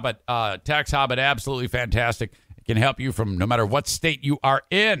Tax Hobbit, absolutely fantastic. It can help you from no matter what state you are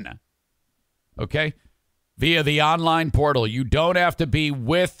in. Okay? Via the online portal. You don't have to be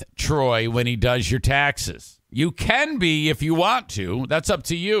with Troy when he does your taxes. You can be if you want to. That's up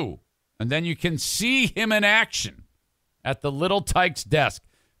to you. And then you can see him in action at the Little Tykes desk.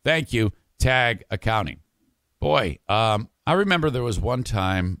 Thank you, Tag Accounting. Boy, I remember there was of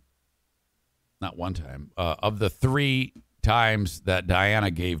the 3 times that Diana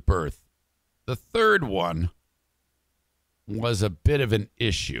gave birth, the third one was a bit of an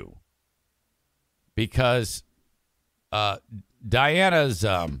issue because Diana's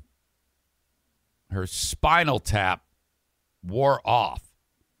her spinal tap wore off.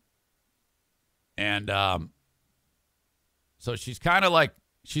 And so she's kind of like,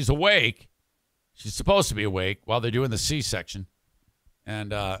 she's awake. She's supposed to be awake while they're doing the C-section.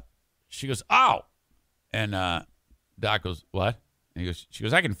 And she goes, ow. And Doc goes, what? And she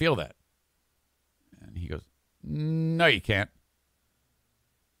goes, I can feel that. And he goes, no, you can't.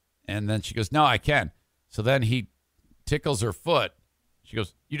 And then she goes, no, I can. So then he tickles her foot. She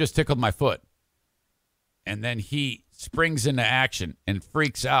goes, you just tickled my foot. And then he springs into action and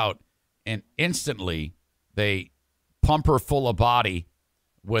freaks out. And instantly, they pump her full of body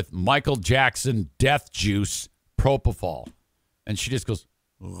with Michael Jackson death juice propofol. And she just goes,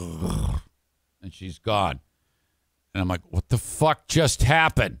 ugh, and she's gone. And I'm like, what the fuck just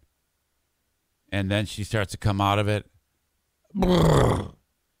happened? And then she starts to come out of it.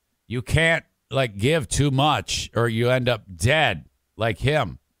 You can't, give too much or you end up dead like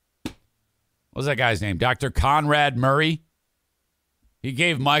him. What was that guy's name? Dr. Conrad Murray? He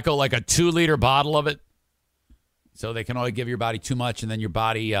gave Michael a 2-liter bottle of it. So they can only give your body too much, and then your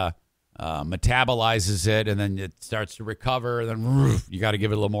body metabolizes it, and then it starts to recover, and then you got to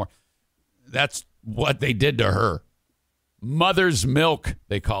give it a little more. That's what they did to her. Mother's milk,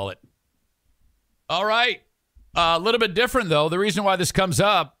 they call it. All right. A little bit different, though. The reason why this comes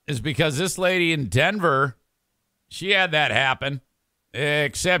up is because this lady in Denver, she had that happen,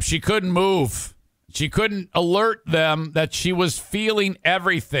 except she couldn't move. She couldn't alert them that she was feeling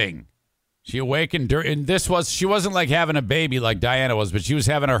everything. She awakened during, and she wasn't like having a baby like Diana was, but she was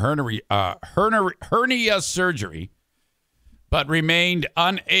having a hernia surgery, but remained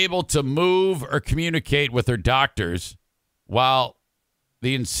unable to move or communicate with her doctors while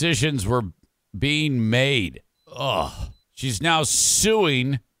the incisions were being made. Ugh. She's now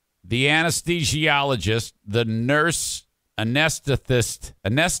suing the anesthesiologist, the nurse, anesthetist,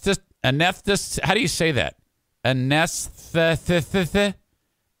 how do you say that? Anesthetist,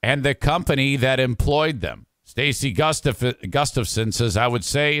 and the company that employed them. Stacey Gustafson says, I would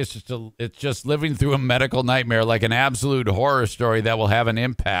say it's just living through a medical nightmare, like an absolute horror story that will have an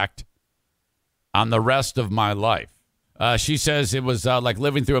impact on the rest of my life. She says it was like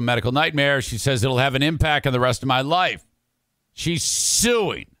living through a medical nightmare. She says it'll have an impact on the rest of my life. She's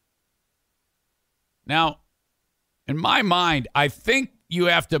suing. Now, in my mind, I think you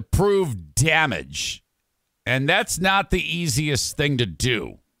have to prove damage, and that's not the easiest thing to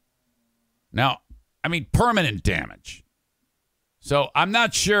do. Now, I mean, permanent damage. So I'm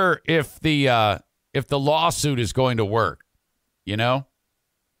not sure if the lawsuit is going to work, you know?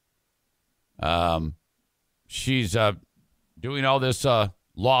 She's doing all this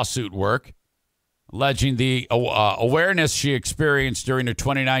lawsuit work. alleging the awareness she experienced during her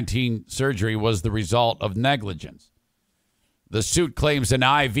 2019 surgery was the result of negligence. The suit claims an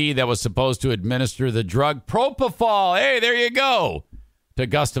IV that was supposed to administer the drug propofol, hey, there you go, to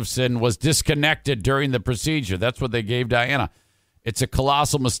Gustafson was disconnected during the procedure. That's what they gave Diana. It's a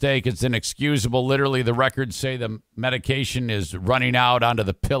colossal mistake. It's inexcusable. Literally, the records say the medication is running out onto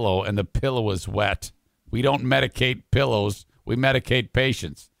the pillow, and the pillow is wet. We don't medicate pillows. We medicate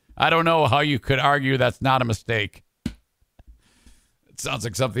patients. I don't know how you could argue that's not a mistake. It sounds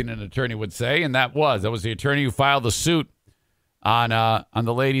like something an attorney would say, and that was the attorney who filed the suit on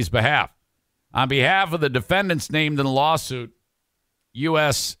the lady's behalf. On behalf of the defendants named in the lawsuit,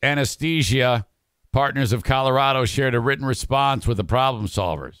 U.S. Anesthesia Partners of Colorado shared a written response with the problem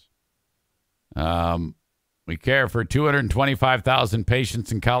solvers. We care for 225,000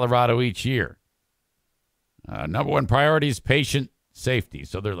 patients in Colorado each year. Number one priority is patient safety.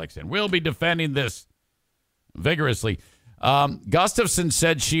 So they're like saying, we'll be defending this vigorously. Gustafson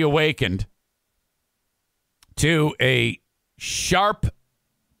said she awakened to a sharp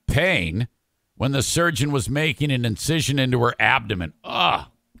pain when the surgeon was making an incision into her abdomen. Oh,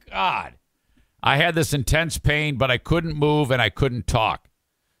 God. I had this intense pain, but I couldn't move and I couldn't talk.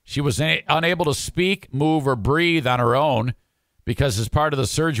 She was unable to speak, move, or breathe on her own because as part of the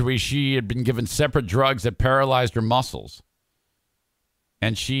surgery, she had been given separate drugs that paralyzed her muscles.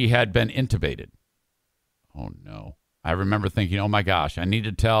 And she had been intubated. Oh, no. I remember thinking, oh, my gosh, I need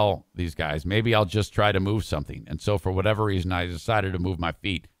to tell these guys, maybe I'll just try to move something. And so for whatever reason, I decided to move my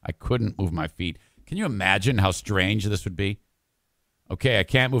feet. I couldn't move my feet. Can you imagine how strange this would be? Okay, I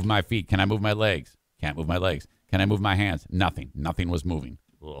can't move my feet. Can I move my legs? Can't move my legs. Can I move my hands? Nothing. Nothing was moving.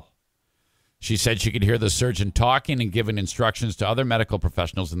 Ugh. She said she could hear the surgeon talking and giving instructions to other medical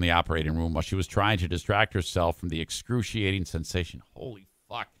professionals in the operating room while she was trying to distract herself from the excruciating sensation. Holy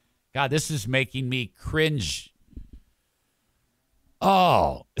fuck. God, this is making me cringe.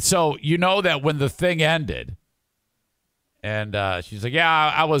 Oh, so you know that when the thing ended, and she's like,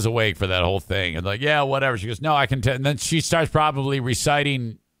 yeah, I was awake for that whole thing. And like, yeah, whatever. She goes, no, I can tell. And then she starts probably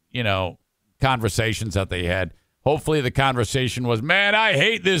reciting, conversations that they had. Hopefully the conversation was, man, I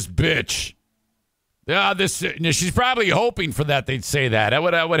hate this bitch. Yeah, she's probably hoping for that. They'd say that.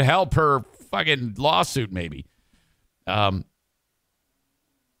 That would help her fucking lawsuit, maybe. It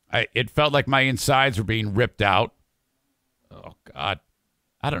felt like my insides were being ripped out. Oh, God.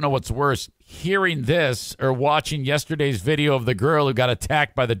 I don't know what's worse, hearing this or watching yesterday's video of the girl who got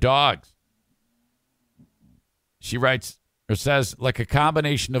attacked by the dogs. She writes or says, like a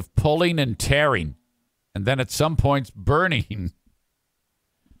combination of pulling and tearing, and then at some points burning.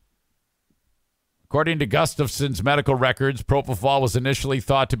 According to Gustafson's medical records, propofol was initially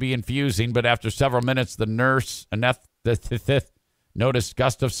thought to be infusing, but after several minutes, the nurse anesthetist noticed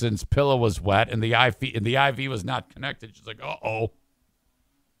Gustafson's pillow was wet and the IV was not connected. She's like, uh-oh.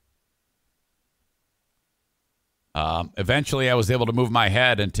 Eventually, I was able to move my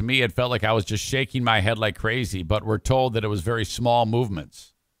head, and to me, it felt like I was just shaking my head like crazy, but we're told that it was very small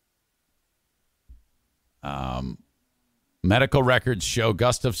movements. Medical records show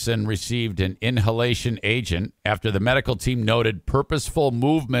Gustafson received an inhalation agent after the medical team noted purposeful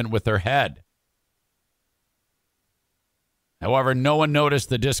movement with her head. However, no one noticed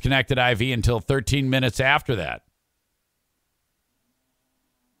the disconnected IV until 13 minutes after that.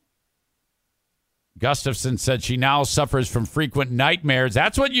 Gustafson said she now suffers from frequent nightmares.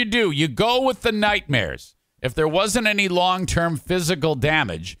 That's what you do. You go with the nightmares. If there wasn't any long-term physical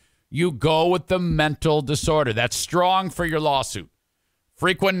damage, you go with the mental disorder. That's strong for your lawsuit.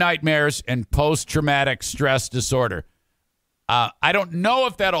 Frequent nightmares and post-traumatic stress disorder. I don't know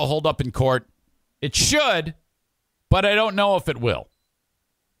if that'll hold up in court. It should, but I don't know if it will.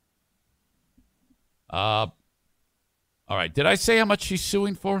 All right. Did I say how much she's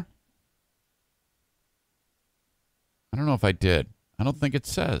suing for? I don't know if I did. I don't think it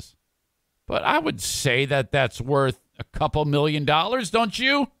says. But I would say that that's worth a couple $1 million, don't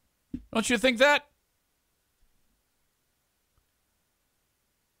you? Don't you think that?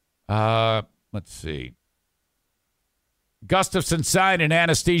 Let's see. Gustafson signed an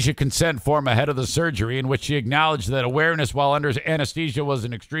anesthesia consent form ahead of the surgery in which she acknowledged that awareness while under anesthesia was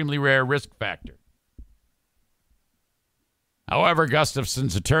an extremely rare risk factor. However,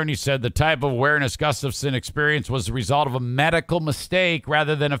 Gustafson's attorney said the type of awareness Gustafson experienced was the result of a medical mistake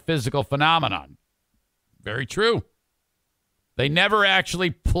rather than a physical phenomenon. Very true. They never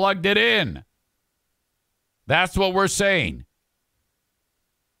actually plugged it in. That's what we're saying.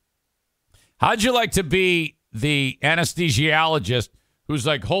 How'd you like to be the anesthesiologist who's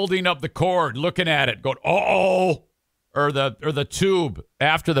like holding up the cord, looking at it, going, uh-oh, or the tube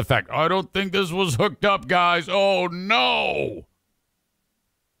after the fact. I don't think this was hooked up, guys. Oh, no.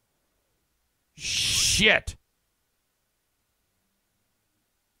 Shit.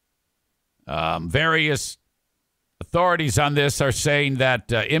 Various authorities on this are saying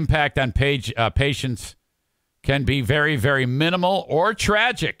that impact on patients can be very, very minimal or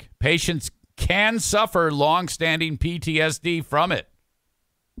tragic. Patients can suffer long-standing PTSD from it.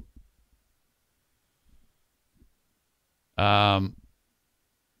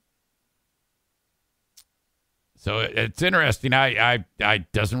 So it's interesting. I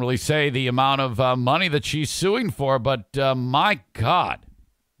doesn't really say the amount of money that she's suing for, but my God,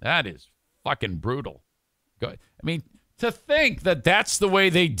 that is fucking brutal. I mean, to think that that's the way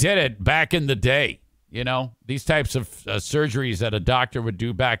they did it back in the day. You know, these types of surgeries that a doctor would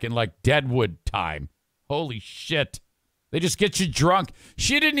do back in like Deadwood time. Holy shit. They just get you drunk.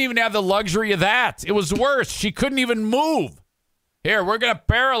 She didn't even have the luxury of that. It was worse. She couldn't even move. Here, we're going to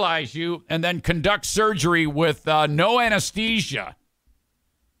paralyze you and then conduct surgery with no anesthesia.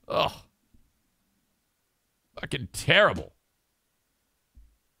 Ugh. Fucking terrible.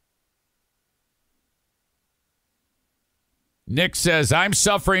 Nick says, I'm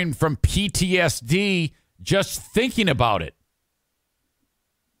suffering from PTSD just thinking about it.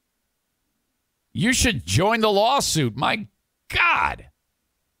 You should join the lawsuit. My God.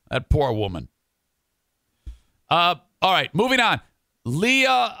 That poor woman. All right, moving on.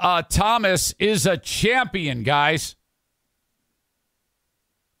 Lia Thomas is a champion, guys.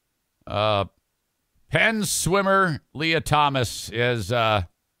 Penn swimmer Lia Thomas is,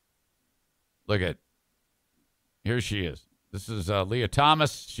 look at, here she is. This is Lia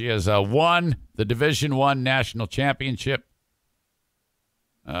Thomas. She has won the Division I national championship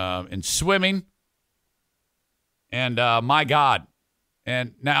in swimming. And my God.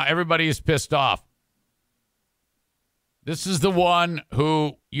 And now everybody is pissed off. This is the one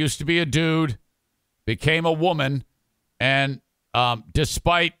who used to be a dude, became a woman, and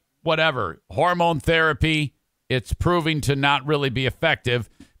despite whatever, hormone therapy, it's proving to not really be effective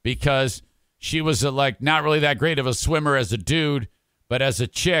because she was not really that great of a swimmer as a dude, but as a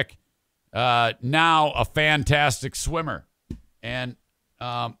chick, now a fantastic swimmer. And,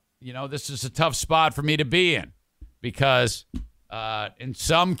 this is a tough spot for me to be in because in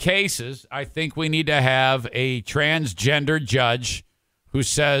some cases, I think we need to have a transgender judge who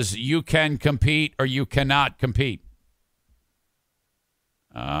says you can compete or you cannot compete.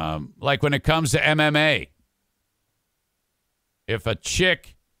 Like when it comes to MMA, if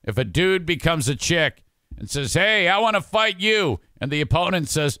a dude becomes a chick and says, hey, I want to fight you, and the opponent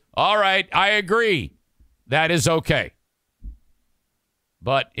says, all right, I agree, that is okay.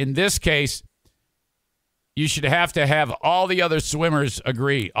 But in this case, you should have to have all the other swimmers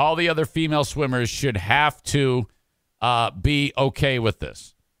agree. All the other female swimmers should have to be okay with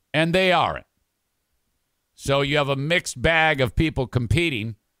this. And they aren't. So you have a mixed bag of people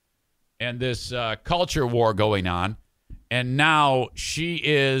competing and this culture war going on. And now she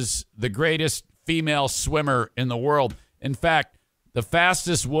is the greatest female swimmer in the world. In fact, the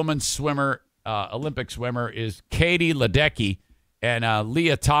fastest woman swimmer, Olympic swimmer, is Katie Ledecky, and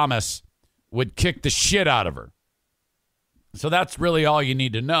Lia Thomas would kick the shit out of her. So that's really all you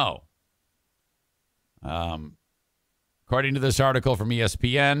need to know. According to this article from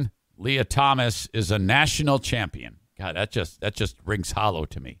ESPN, Lia Thomas is a national champion. God, that just rings hollow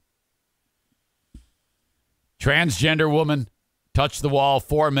to me. Transgender woman touched the wall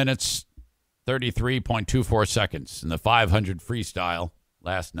 4 minutes, 33.24 seconds in the 500 freestyle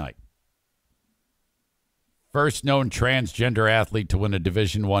last night. First known transgender athlete to win a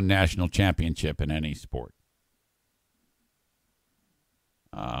Division I national championship in any sport.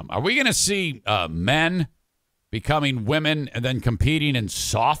 Are we going to see men becoming women and then competing in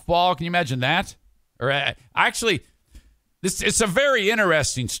softball? Can you imagine that? Or actually, it's a very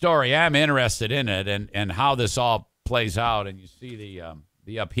interesting story. I'm interested in it and how this all plays out. And you see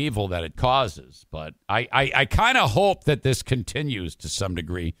the upheaval that it causes. But I kind of hope that this continues to some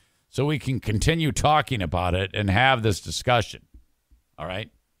degree, so we can continue talking about it and have this discussion. All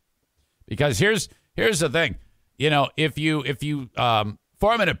right? Because here's the thing. If you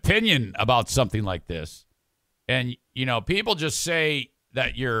form an opinion about something like this, and people just say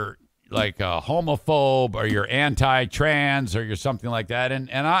that you're like a homophobe or you're anti-trans or you're something like that, and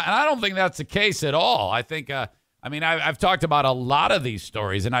I don't think that's the case at all. I think I've talked about a lot of these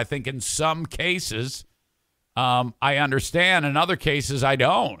stories, and I think in some cases I understand. In other cases, I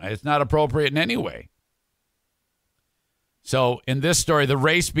don't. It's not appropriate in any way. So in this story, the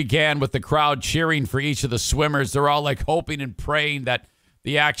race began with the crowd cheering for each of the swimmers. They're all like hoping and praying that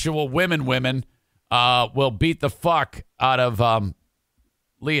the actual women will beat the fuck out of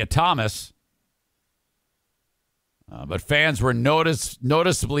Lia Thomas. But fans were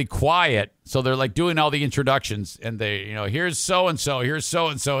noticeably quiet, so they're like doing all the introductions, and they, here's so and so,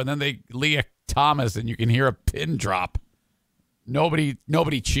 and then they Lia Thomas, and you can hear a pin drop. Nobody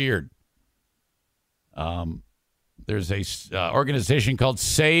cheered. There's a organization called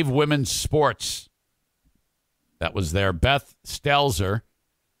Save Women's Sports that was there. Beth Stelzer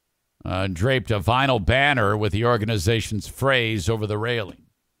draped a vinyl banner with the organization's phrase over the railing.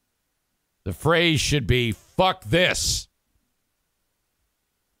 The phrase should be, fuck this.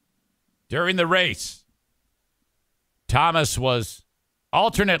 During the race, Thomas was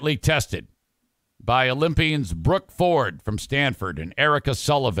alternately tested by Olympians Brooke Ford from Stanford and Erica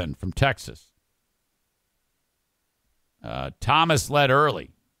Sullivan from Texas. Thomas led early,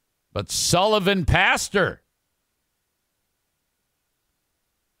 but Sullivan passed her.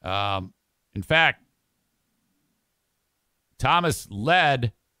 In fact, Thomas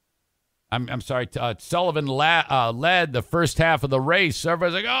led... I'm sorry, Sullivan led the first half of the race. So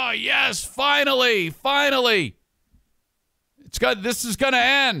everybody's like, oh, yes, finally. This is going to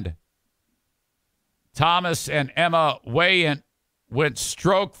end. Thomas and Emma Weyant went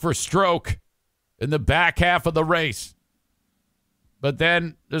stroke for stroke in the back half of the race. But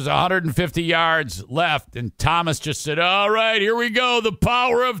then there's 150 yards left, and Thomas just said, all right, here we go, the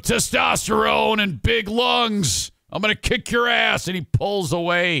power of testosterone and big lungs. I'm going to kick your ass. And he pulls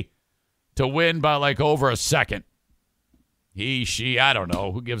away to win by like over a second. He, she, I don't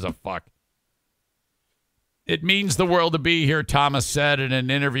know. Who gives a fuck? It means the world to be here, Thomas said in an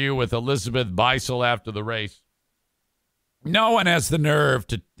interview with Elizabeth Beisel after the race. No one has the nerve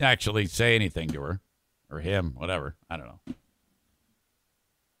to actually say anything to her. Or him, whatever. I don't know.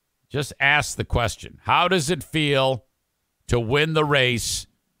 Just ask the question. How does it feel to win the race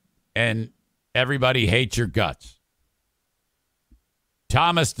and everybody hates your guts?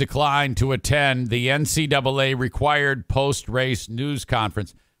 Thomas declined to attend the NCAA required post-race news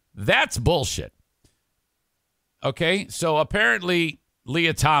conference. That's bullshit. Okay, so apparently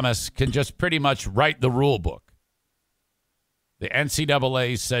Lia Thomas can just pretty much write the rule book. The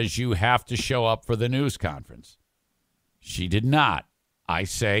NCAA says you have to show up for the news conference. She did not. I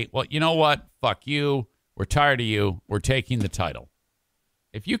say, well, you know what? Fuck you. We're tired of you. We're taking the title.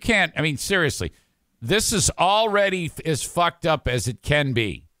 If you can't, I mean, seriously, this is already as fucked up as it can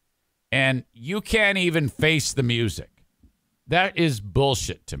be. And you can't even face the music. That is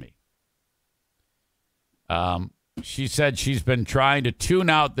bullshit to me. She said she's been trying to tune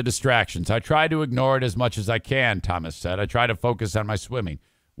out the distractions. I try to ignore it as much as I can, Thomas said. I try to focus on my swimming,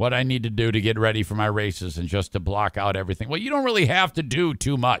 what I need to do to get ready for my races and just to block out everything. Well, you don't really have to do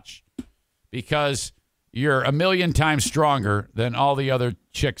too much because you're a million times stronger than all the other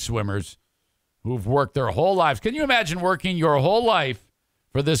chick swimmers who've worked their whole lives. Can you imagine working your whole life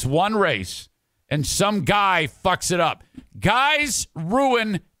for this one race and some guy fucks it up? Guys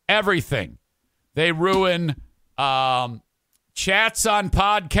ruin everything. They ruin chats on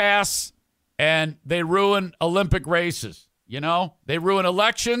podcasts, and they ruin Olympic races. You know, they ruin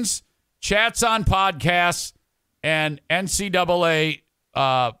elections, chats on podcasts, and NCAA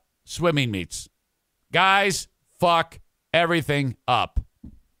swimming meets. Guys, fuck everything up.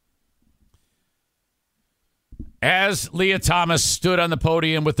 As Lia Thomas stood on the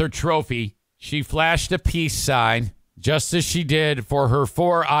podium with her trophy, she flashed a peace sign, just as she did for her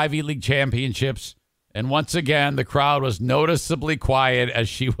 4 Ivy League championships. And once again, the crowd was noticeably quiet as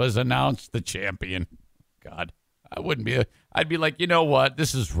she was announced the champion. God, I'd be like, you know what?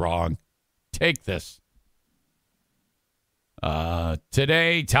 This is wrong. Take this.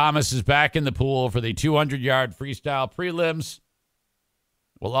 Today, Thomas is back in the pool for the 200-yard freestyle prelims.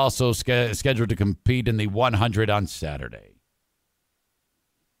 Will also scheduled to compete in the 100 on Saturday.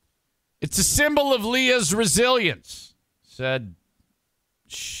 It's a symbol of Lia's resilience, said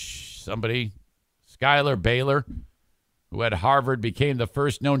somebody. Skylar Baylor, who at Harvard became the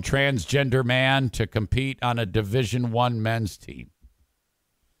first known transgender man to compete on a Division I men's team.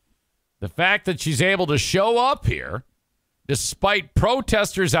 The fact that she's able to show up here, despite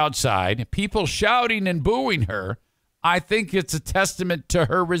protesters outside, people shouting and booing her, I think it's a testament to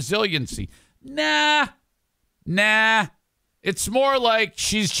her resiliency. Nah. It's more like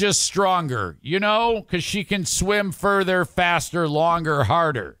she's just stronger, you know, because she can swim further, faster, longer,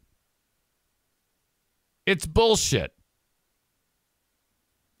 harder. It's bullshit.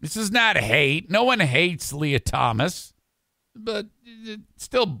 This is not hate. No one hates Lia Thomas, but it's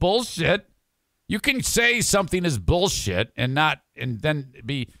still bullshit. You can say something is bullshit and then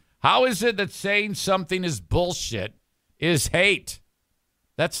be, how is it that saying something is bullshit is hate?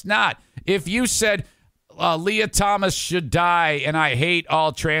 That's not. If you said Lia Thomas should die and I hate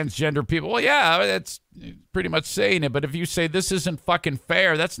all transgender people, well, yeah, that's pretty much saying it. But if you say this isn't fucking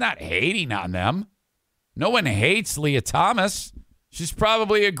fair, that's not hating on them. No one hates Lia Thomas. She's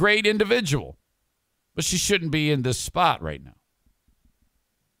probably a great individual, but she shouldn't be in this spot right now.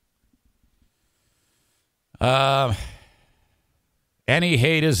 Any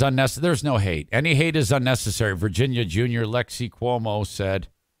hate is unnecessary. There's no hate. Any hate is unnecessary. Virginia Junior Lexi Cuomo said,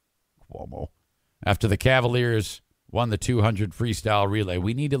 after the Cavaliers won the 200 freestyle relay,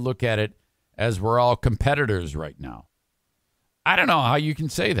 we need to look at it as we're all competitors right now. I don't know how you can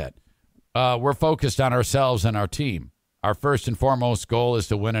say that. We're focused on ourselves and our team. Our first and foremost goal is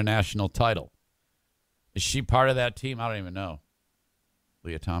to win a national title. Is she part of that team? I don't even know.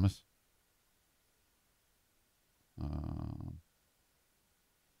 Lia Thomas?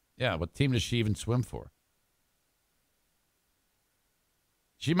 Yeah, what team does she even swim for?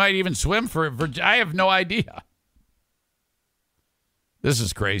 She might even swim for I have no idea. This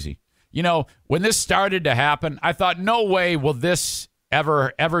is crazy. You know, when this started to happen, I thought, no way will this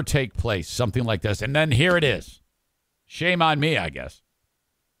ever take place, something like this. And then here it is. Shame on me, I guess.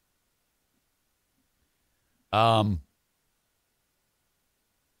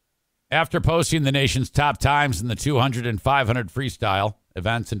 After posting the nation's top times in the 200 and 500 freestyle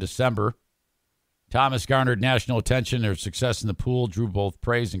events in December, Thomas garnered national attention. Her success in the pool drew both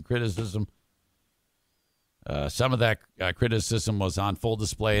praise and criticism. Some of that criticism was on full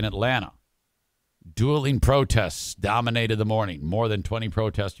display in Atlanta. Dueling protests dominated the morning. More than 20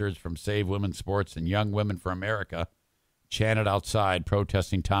 protesters from Save Women's Sports and Young Women for America chanted outside,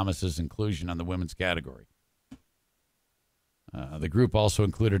 protesting Thomas's inclusion on the women's category. The group also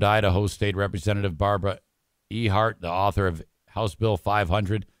included Idaho State Representative Barbara Ehart, the author of House Bill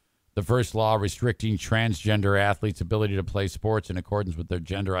 500, the first law restricting transgender athletes' ability to play sports in accordance with their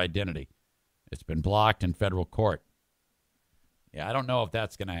gender identity. It's been blocked in federal court. Yeah, I don't know if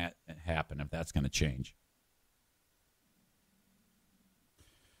that's going to happen, if that's going to change.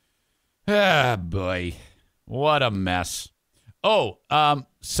 Ah, boy. What a mess. Oh,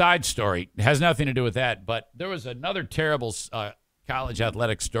 side story. It has nothing to do with that, but there was another terrible college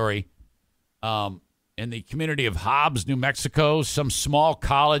athletic story in the community of Hobbs, New Mexico. Some small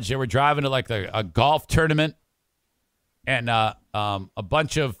college, they were driving to like a golf tournament, and a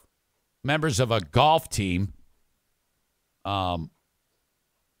bunch of members of a golf team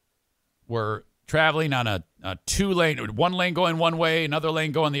were traveling on a two-lane, one lane going one way, another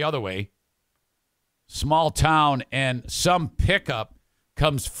lane going the other way. Small town, and some pickup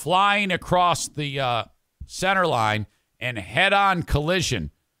comes flying across the center line and head-on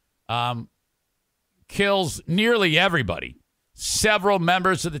collision kills nearly everybody. Several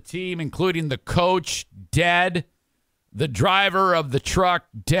members of the team, including the coach, dead. The driver of the truck,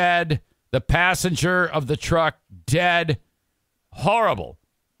 dead. The passenger of the truck, dead. Horrible.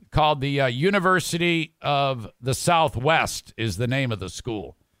 Called the University of the Southwest is the name of the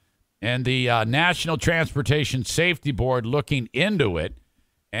school. And the National Transportation Safety Board looking into it,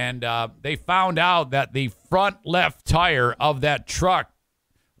 and they found out that the front left tire of that truck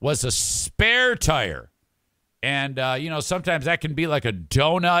was a spare tire. And, sometimes that can be like a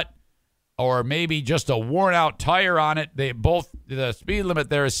donut or maybe just a worn-out tire on it. The speed limit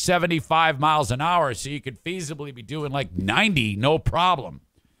there is 75 miles an hour, so you could feasibly be doing like 90, no problem.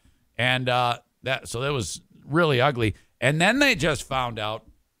 And that was really ugly. And then they just found out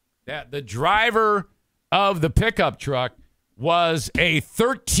that the driver of the pickup truck was a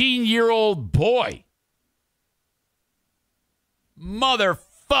 13-year-old boy.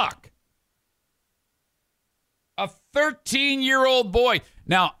 Motherfuck. A 13-year-old boy.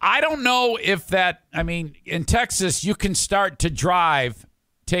 Now, I don't know if that, in Texas, you can start to drive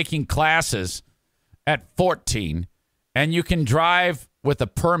taking classes at 14, and you can drive with a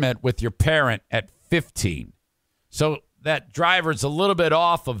permit with your parent at 15. So that driver's a little bit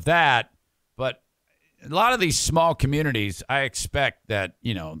off of that, but a lot of these small communities, I expect that,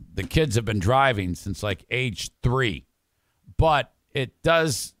 the kids have been driving since like age 3. But it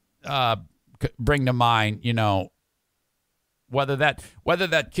does bring to mind, whether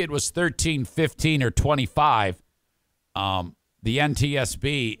that kid was 13, 15, or 25, the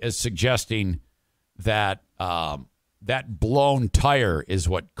NTSB is suggesting that that blown tire is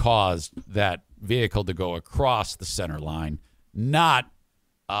what caused that vehicle to go across the center line, not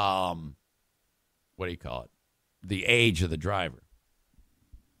the age of the driver.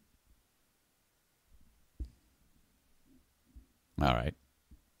 All right.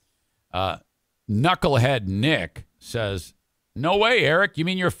 Knucklehead Nick says, No way, Eric. You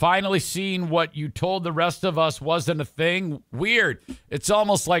mean you're finally seeing what you told the rest of us wasn't a thing? Weird. It's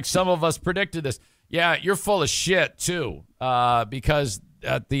almost like some of us predicted this. Yeah, you're full of shit, too, because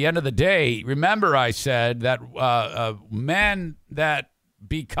at the end of the day, remember I said that men that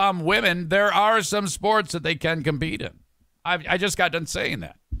become women, there are some sports that they can compete in. I just got done saying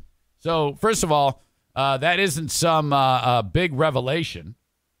that. So, first of all, that isn't some big revelation.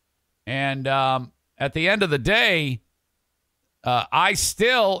 And at the end of the day, I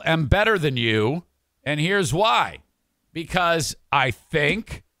still am better than you, and here's why. Because I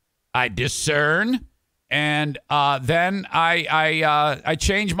think, I discern, and then I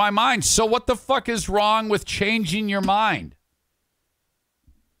change my mind. So what the fuck is wrong with changing your mind?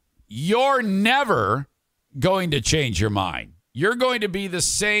 You're never going to change your mind. You're going to be the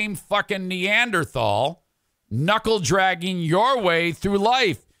same fucking Neanderthal knuckle dragging your way through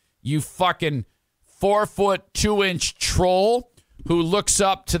life. You fucking 4-foot 2-inch troll who looks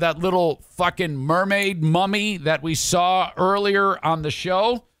up to that little fucking mermaid mummy that we saw earlier on the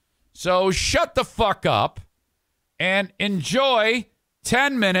show. So shut the fuck up and enjoy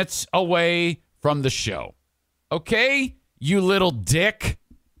 10 minutes away from the show. Okay, you little dick?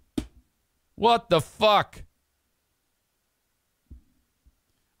 What the fuck?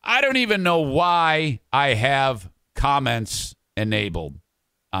 I don't even know why I have comments enabled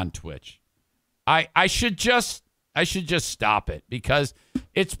on Twitch. I should just stop it because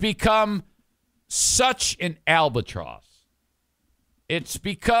it's become such an albatross. It's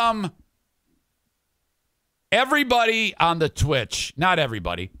become everybody on the Twitch, not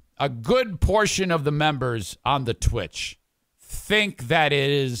everybody, a good portion of the members on the Twitch think that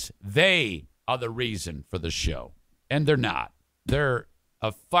they are the reason for the show. And they're not. They're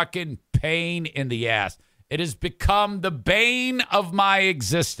a fucking pain in the ass. It has become the bane of my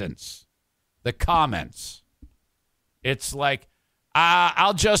existence. The comments. It's like,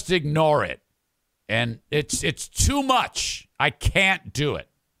 I'll just ignore it. And it's too much. I can't do it.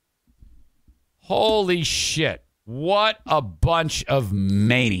 Holy shit. What a bunch of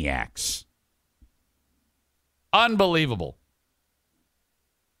maniacs. Unbelievable.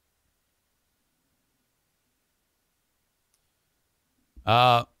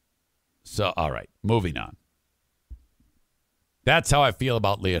 So, all right, moving on. That's how I feel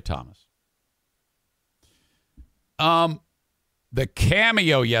about Lia Thomas. The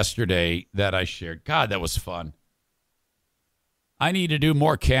cameo yesterday that I shared, God, that was fun. I need to do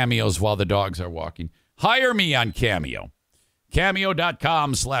more cameos while the dogs are walking. Hire me on Cameo.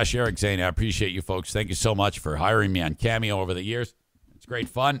 Cameo.com/Eric Zane. I appreciate you folks. Thank you so much for hiring me on Cameo over the years. It's great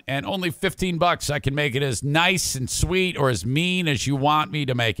fun. And only $15. I can make it as nice and sweet or as mean as you want me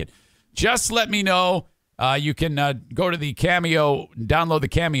to make it. Just let me know. You can go to the Cameo, download the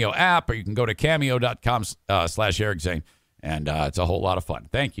Cameo app, or you can go to cameo.com/Eric Zane. And it's a whole lot of fun.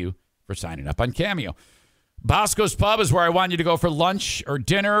 Thank you for signing up on Cameo. Bosco's Pub is where I want you to go for lunch or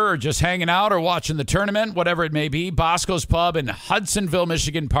dinner or just hanging out or watching the tournament, whatever it may be. Bosco's Pub in Hudsonville,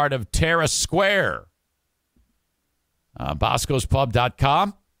 Michigan, part of Terra Square.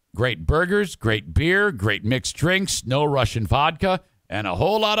 Bosco'sPub.com. Great burgers, great beer, great mixed drinks, no Russian vodka, and a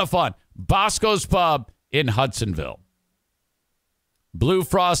whole lot of fun. Bosco's Pub in Hudsonville. Blue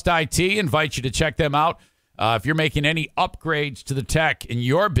Frost IT invites you to check them out. If you're making any upgrades to the tech in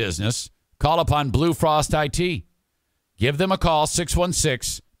your business, call upon Blue Frost IT. Give them a call,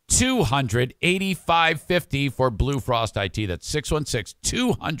 616-200-8550 for Blue Frost IT. That's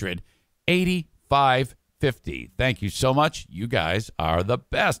 616-200-8550. Thank you so much. You guys are the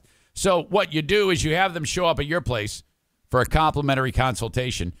best. So what you do is you have them show up at your place for a complimentary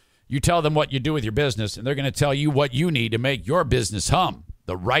consultation. You tell them what you do with your business, and they're going to tell you what you need to make your business hum.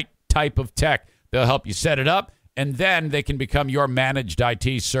 The right type of tech. They'll help you set it up, and then they can become your managed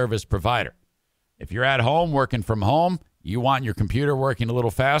IT service provider. If you're at home, working from home, you want your computer working a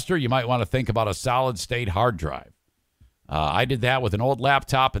little faster, you might want to think about a solid-state hard drive. I did that with an old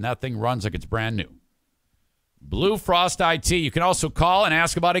laptop, and that thing runs like it's brand new. Blue Frost IT. You can also call and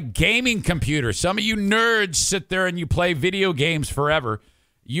ask about a gaming computer. Some of you nerds sit there and you play video games forever.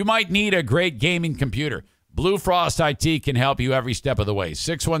 You might need a great gaming computer. Blue Frost IT can help you every step of the way.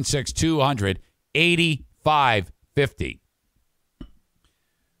 616-200-8550.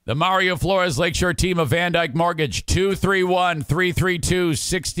 The Mario Flores Lakeshore team of Van Dyke Mortgage,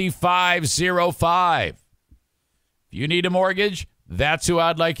 231-332-6505. If you need a mortgage, that's who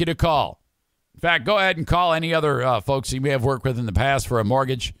I'd like you to call. In fact, go ahead and call any other folks you may have worked with in the past for a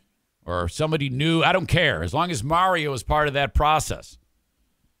mortgage or somebody new. I don't care. As long as Mario is part of that process.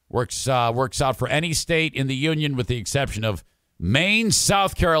 Works out for any state in the union with the exception of Maine,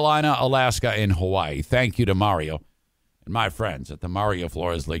 South Carolina, Alaska, and Hawaii. Thank you to Mario. and my friends at the Mario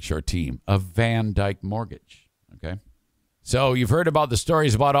Flores Lakeshore team of Van Dyke Mortgage. Okay? So you've heard about the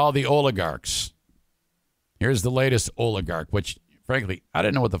stories about all the oligarchs. Here's the latest oligarch, which, frankly, I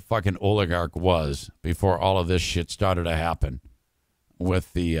didn't know what the fucking oligarch was before all of this shit started to happen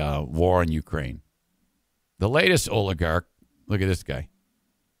with the war in Ukraine. The latest oligarch, look at this guy.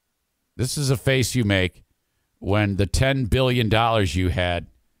 This is a face you make when the $10 billion you had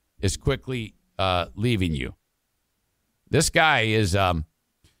is quickly leaving you. This guy is,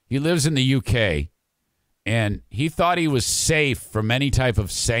 he lives in the UK, and he thought he was safe from any type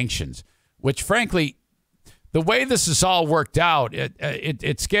of sanctions, which, frankly, the way this is all worked out,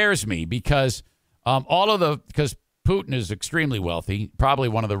 it scares me because because Putin is extremely wealthy, probably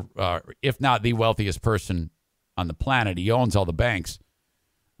one of the, if not the wealthiest person on the planet. He owns all the banks.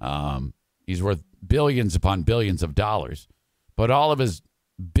 He's worth billions upon billions of dollars, but all of his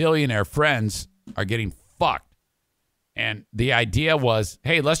billionaire friends are getting fucked. And the idea was,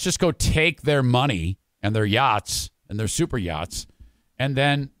 hey, let's just go take their money and their yachts and their super yachts, and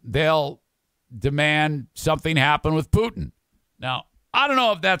then they'll demand something happen with Putin. Now, I don't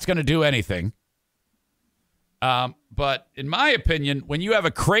know if that's going to do anything. But in my opinion, when you have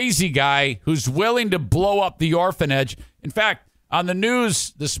a crazy guy who's willing to blow up the orphanage, in fact, on the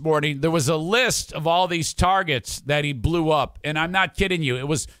news this morning, there was a list of all these targets that he blew up. And I'm not kidding you. It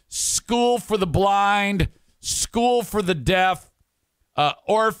was school for the blind, school for the deaf,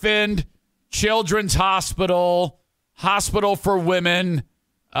 orphaned, children's hospital, hospital for women,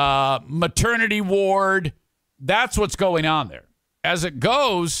 maternity ward. That's what's going on there. As it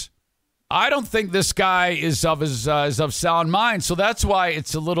goes, I don't think this guy is of sound mind. So that's why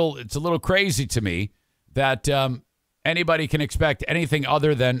it's a little crazy to me that anybody can expect anything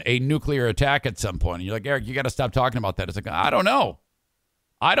other than a nuclear attack at some point. And you're like, Eric, you got to stop talking about that. It's like, I don't know.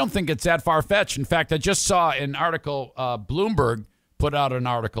 I don't think it's that far-fetched. In fact, I just saw an article, Bloomberg put out an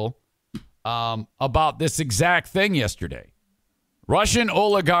article about this exact thing yesterday. Russian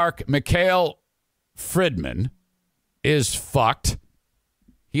oligarch Mikhail Friedman is fucked.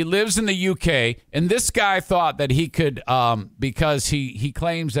 He lives in the UK, and this guy thought that he could, because he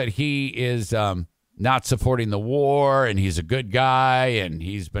claims that he is not supporting the war, and he's a good guy, and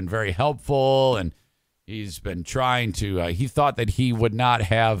he's been very helpful, and he's been trying to, he thought that he would not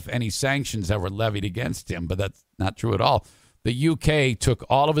have any sanctions that were levied against him, but that's not true at all. The UK took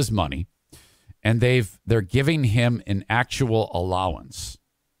all of his money, and they're giving him an actual allowance.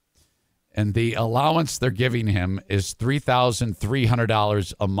 And the allowance they're giving him is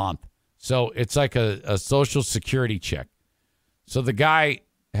 $3,300 a month. So it's like a Social Security check. So the guy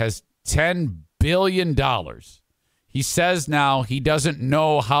has $10 billion. He says now he doesn't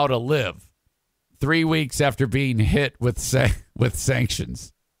know how to live 3 weeks after being hit with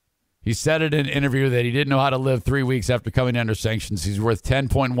sanctions. He said in an interview that he didn't know how to live 3 weeks after coming under sanctions. He's worth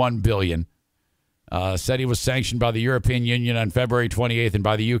 $10.1 billion. Said he was sanctioned by the European Union on February 28th and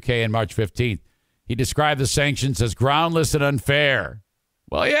by the UK on March 15th. He described the sanctions as groundless and unfair.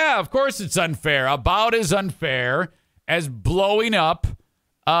 Well, yeah, of course it's unfair. About as unfair as blowing up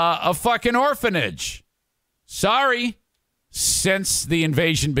a fucking orphanage. Sorry. Since the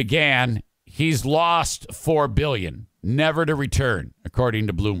invasion began, he's lost $4 billion, never to return, according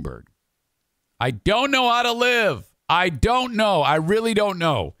to Bloomberg. I don't know how to live. I don't know. I really don't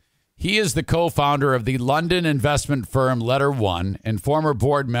know. He is the co-founder of the London investment firm Letter One and former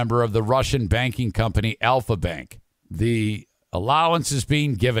board member of the Russian banking company Alpha Bank. The allowance is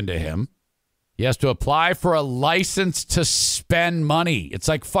being given to him. He has to apply for a license to spend money. It's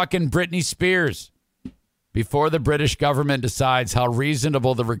like fucking Britney Spears. Before the British government decides how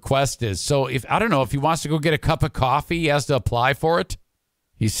reasonable the request is. So I don't know, if he wants to go get a cup of coffee, he has to apply for it.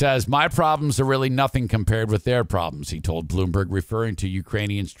 He says, my problems are really nothing compared with their problems, he told Bloomberg, referring to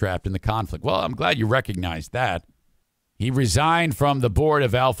Ukrainians trapped in the conflict. Well, I'm glad you recognize that. He resigned from the board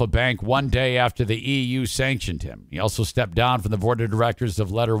of Alpha Bank one day after the EU sanctioned him. He also stepped down from the board of directors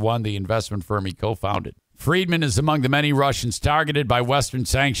of Letter One, the investment firm he co-founded. Friedman is among the many Russians targeted by Western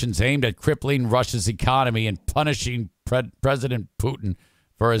sanctions aimed at crippling Russia's economy and punishing President Putin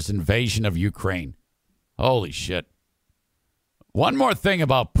for his invasion of Ukraine. Holy shit. One more thing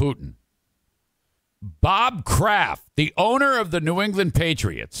about Putin. Bob Kraft, the owner of the New England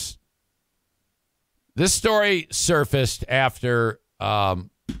Patriots. This story surfaced after, I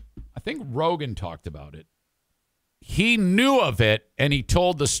think Rogan talked about it. He knew of it, and he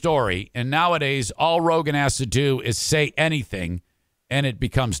told the story. And nowadays, all Rogan has to do is say anything, and it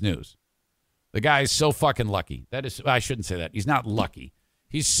becomes news. The guy is so fucking lucky. I shouldn't say that. He's not lucky.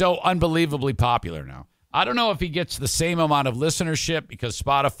 He's so unbelievably popular now. I don't know if he gets the same amount of listenership because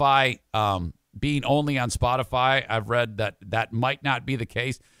Spotify being only on Spotify. I've read that that might not be the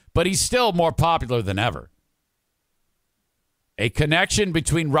case, but he's still more popular than ever. A connection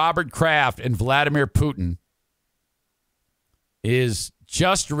between Robert Kraft and Vladimir Putin is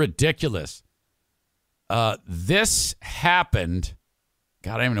just ridiculous. This happened,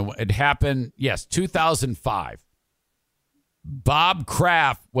 God, I don't even know. It happened, 2005. Bob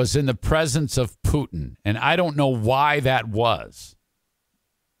Kraft was in the presence of Putin, and I don't know why that was.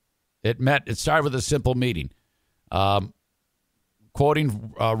 It started with a simple meeting.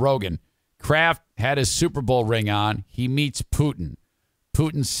 Quoting Rogan, Kraft had his Super Bowl ring on. He meets Putin.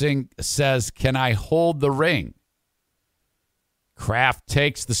 Putin says, "Can I hold the ring?" Kraft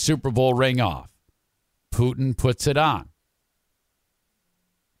takes the Super Bowl ring off. Putin puts it on.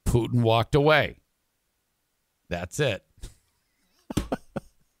 Putin walked away. That's it.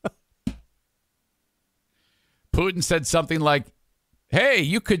 Putin said something like, "Hey,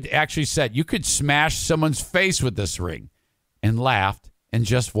 you could smash someone's face with this ring," and laughed and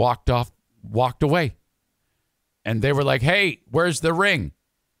just walked away. And they were like, "Hey, where's the ring?"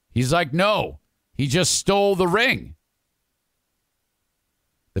 He's like, "No, he just stole the ring."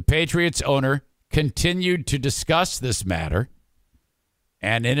 The Patriots owner continued to discuss this matter,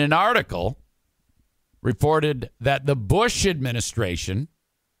 and in an article reported that the Bush administration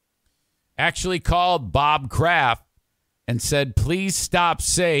actually called Bob Kraft and said, "Please stop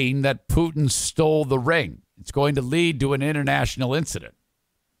saying that Putin stole the ring. It's going to lead to an international incident."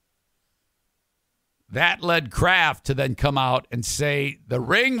 That led Kraft to then come out and say the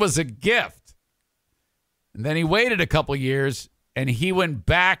ring was a gift. And then he waited a couple years and he went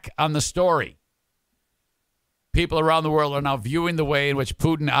back on the story. People around the world are now viewing the way in which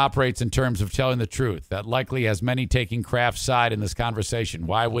Putin operates in terms of telling the truth. That likely has many taking Kraft's side in this conversation.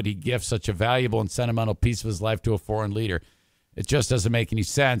 Why would he give such a valuable and sentimental piece of his life to a foreign leader? It just doesn't make any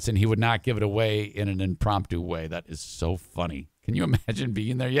sense, and he would not give it away in an impromptu way. That is so funny. Can you imagine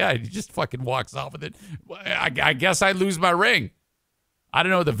being there? Yeah, he just fucking walks off with it. I guess I lose my ring. I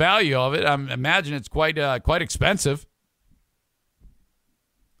don't know the value of it. I imagine it's quite expensive.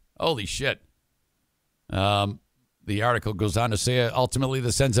 Holy shit. The article goes on to say, ultimately,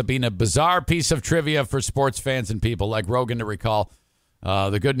 this ends up being a bizarre piece of trivia for sports fans and people like Rogan to recall.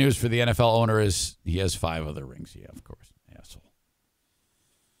 The good news for the NFL owner is he has 5 other rings. Yeah, of course. Asshole.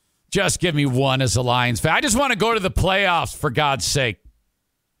 Just give me one as a Lions fan. I just want to go to the playoffs, for God's sake.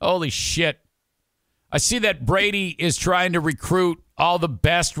 Holy shit. I see that Brady is trying to recruit all the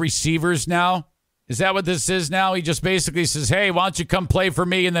best receivers now. Is that what this is now? He just basically says, "Hey, why don't you come play for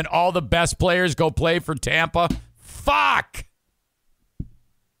me?" And then all the best players go play for Tampa. Fuck!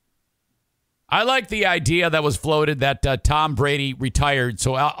 I like the idea that was floated that Tom Brady retired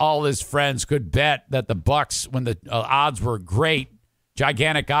so all his friends could bet that the Bucs, when the odds were great,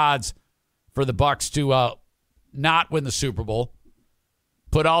 gigantic odds for the Bucs to not win the Super Bowl,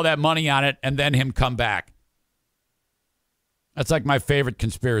 put all that money on it, and then him come back. That's like my favorite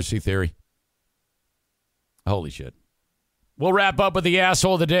conspiracy theory. Holy shit. We'll wrap up with the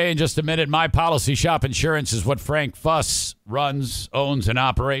asshole of the day in just a minute. My Policy Shop Insurance is what Frank Fuss runs, owns, and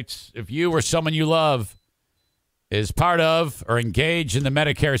operates. If you or someone you love is part of or engaged in the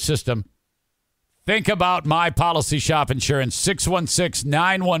Medicare system, think about My Policy Shop Insurance,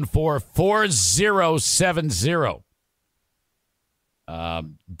 616-914-4070.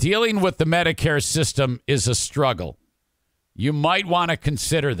 Dealing with the Medicare system is a struggle. You might want to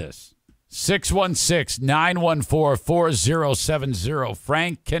consider this. 616-914-4070.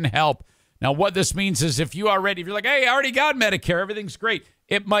 Frank can help. Now, what this means is if you're like, "Hey, I already got Medicare, everything's great,"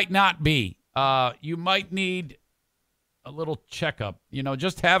 it might not be. You might need a little checkup.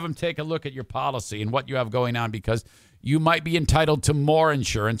 Just have him take a look at your policy and what you have going on, because you might be entitled to more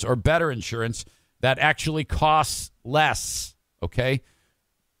insurance or better insurance that actually costs less. Okay?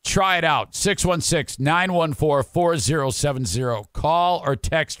 Try it out. 616-914-4070. Call or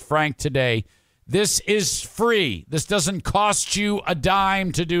text Frank today. This is free. This doesn't cost you a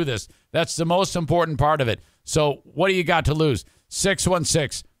dime to do this. That's the most important part of it. So what do you got to lose?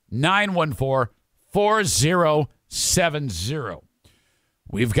 616-914-4070.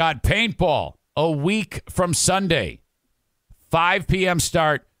 We've got paintball a week from Sunday. 5 p.m.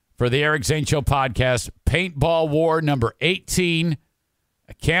 start for the Eric Zane Show podcast. Paintball War number 18.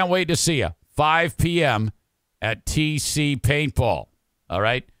 I can't wait to see you. 5 p.m. at TC Paintball. All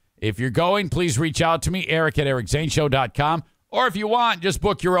right? If you're going, please reach out to me, eric@ericzaneshow.com. Or if you want, just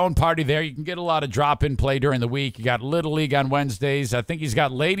book your own party there. You can get a lot of drop-in play during the week. You got Little League on Wednesdays. I think he's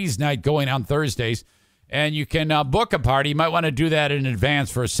got Ladies' Night going on Thursdays. And you can book a party. You might want to do that in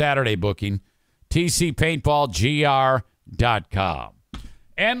advance for a Saturday booking. TCPaintballGR.com.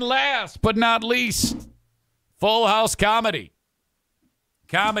 And last but not least, Full House Comedy.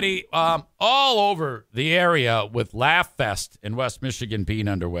 Comedy all over the area with Laugh Fest in West Michigan being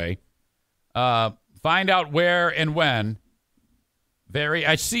underway. Find out where and when.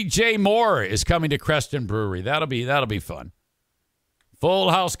 I see Jay Moore is coming to Creston Brewery. That'll be fun.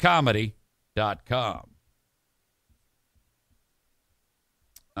 FullHouseComedy.com.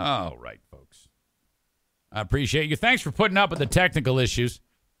 All right, folks. I appreciate you. Thanks for putting up with the technical issues.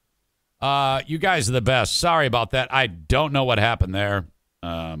 You guys are the best. Sorry about that. I don't know what happened there,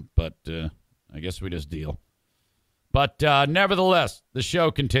 but I guess we just deal. But nevertheless, the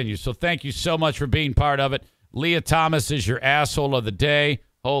show continues. So thank you so much for being part of it. Lia Thomas is your asshole of the day.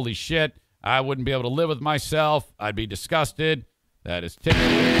 Holy shit. I wouldn't be able to live with myself. I'd be disgusted. That is typical.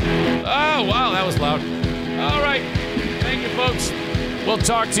 Oh, wow, that was loud. All right. Thank you, folks. We'll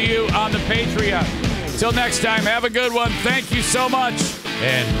talk to you on the Patreon. Until next time, have a good one. Thank you so much,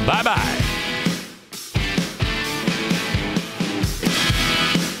 and bye-bye.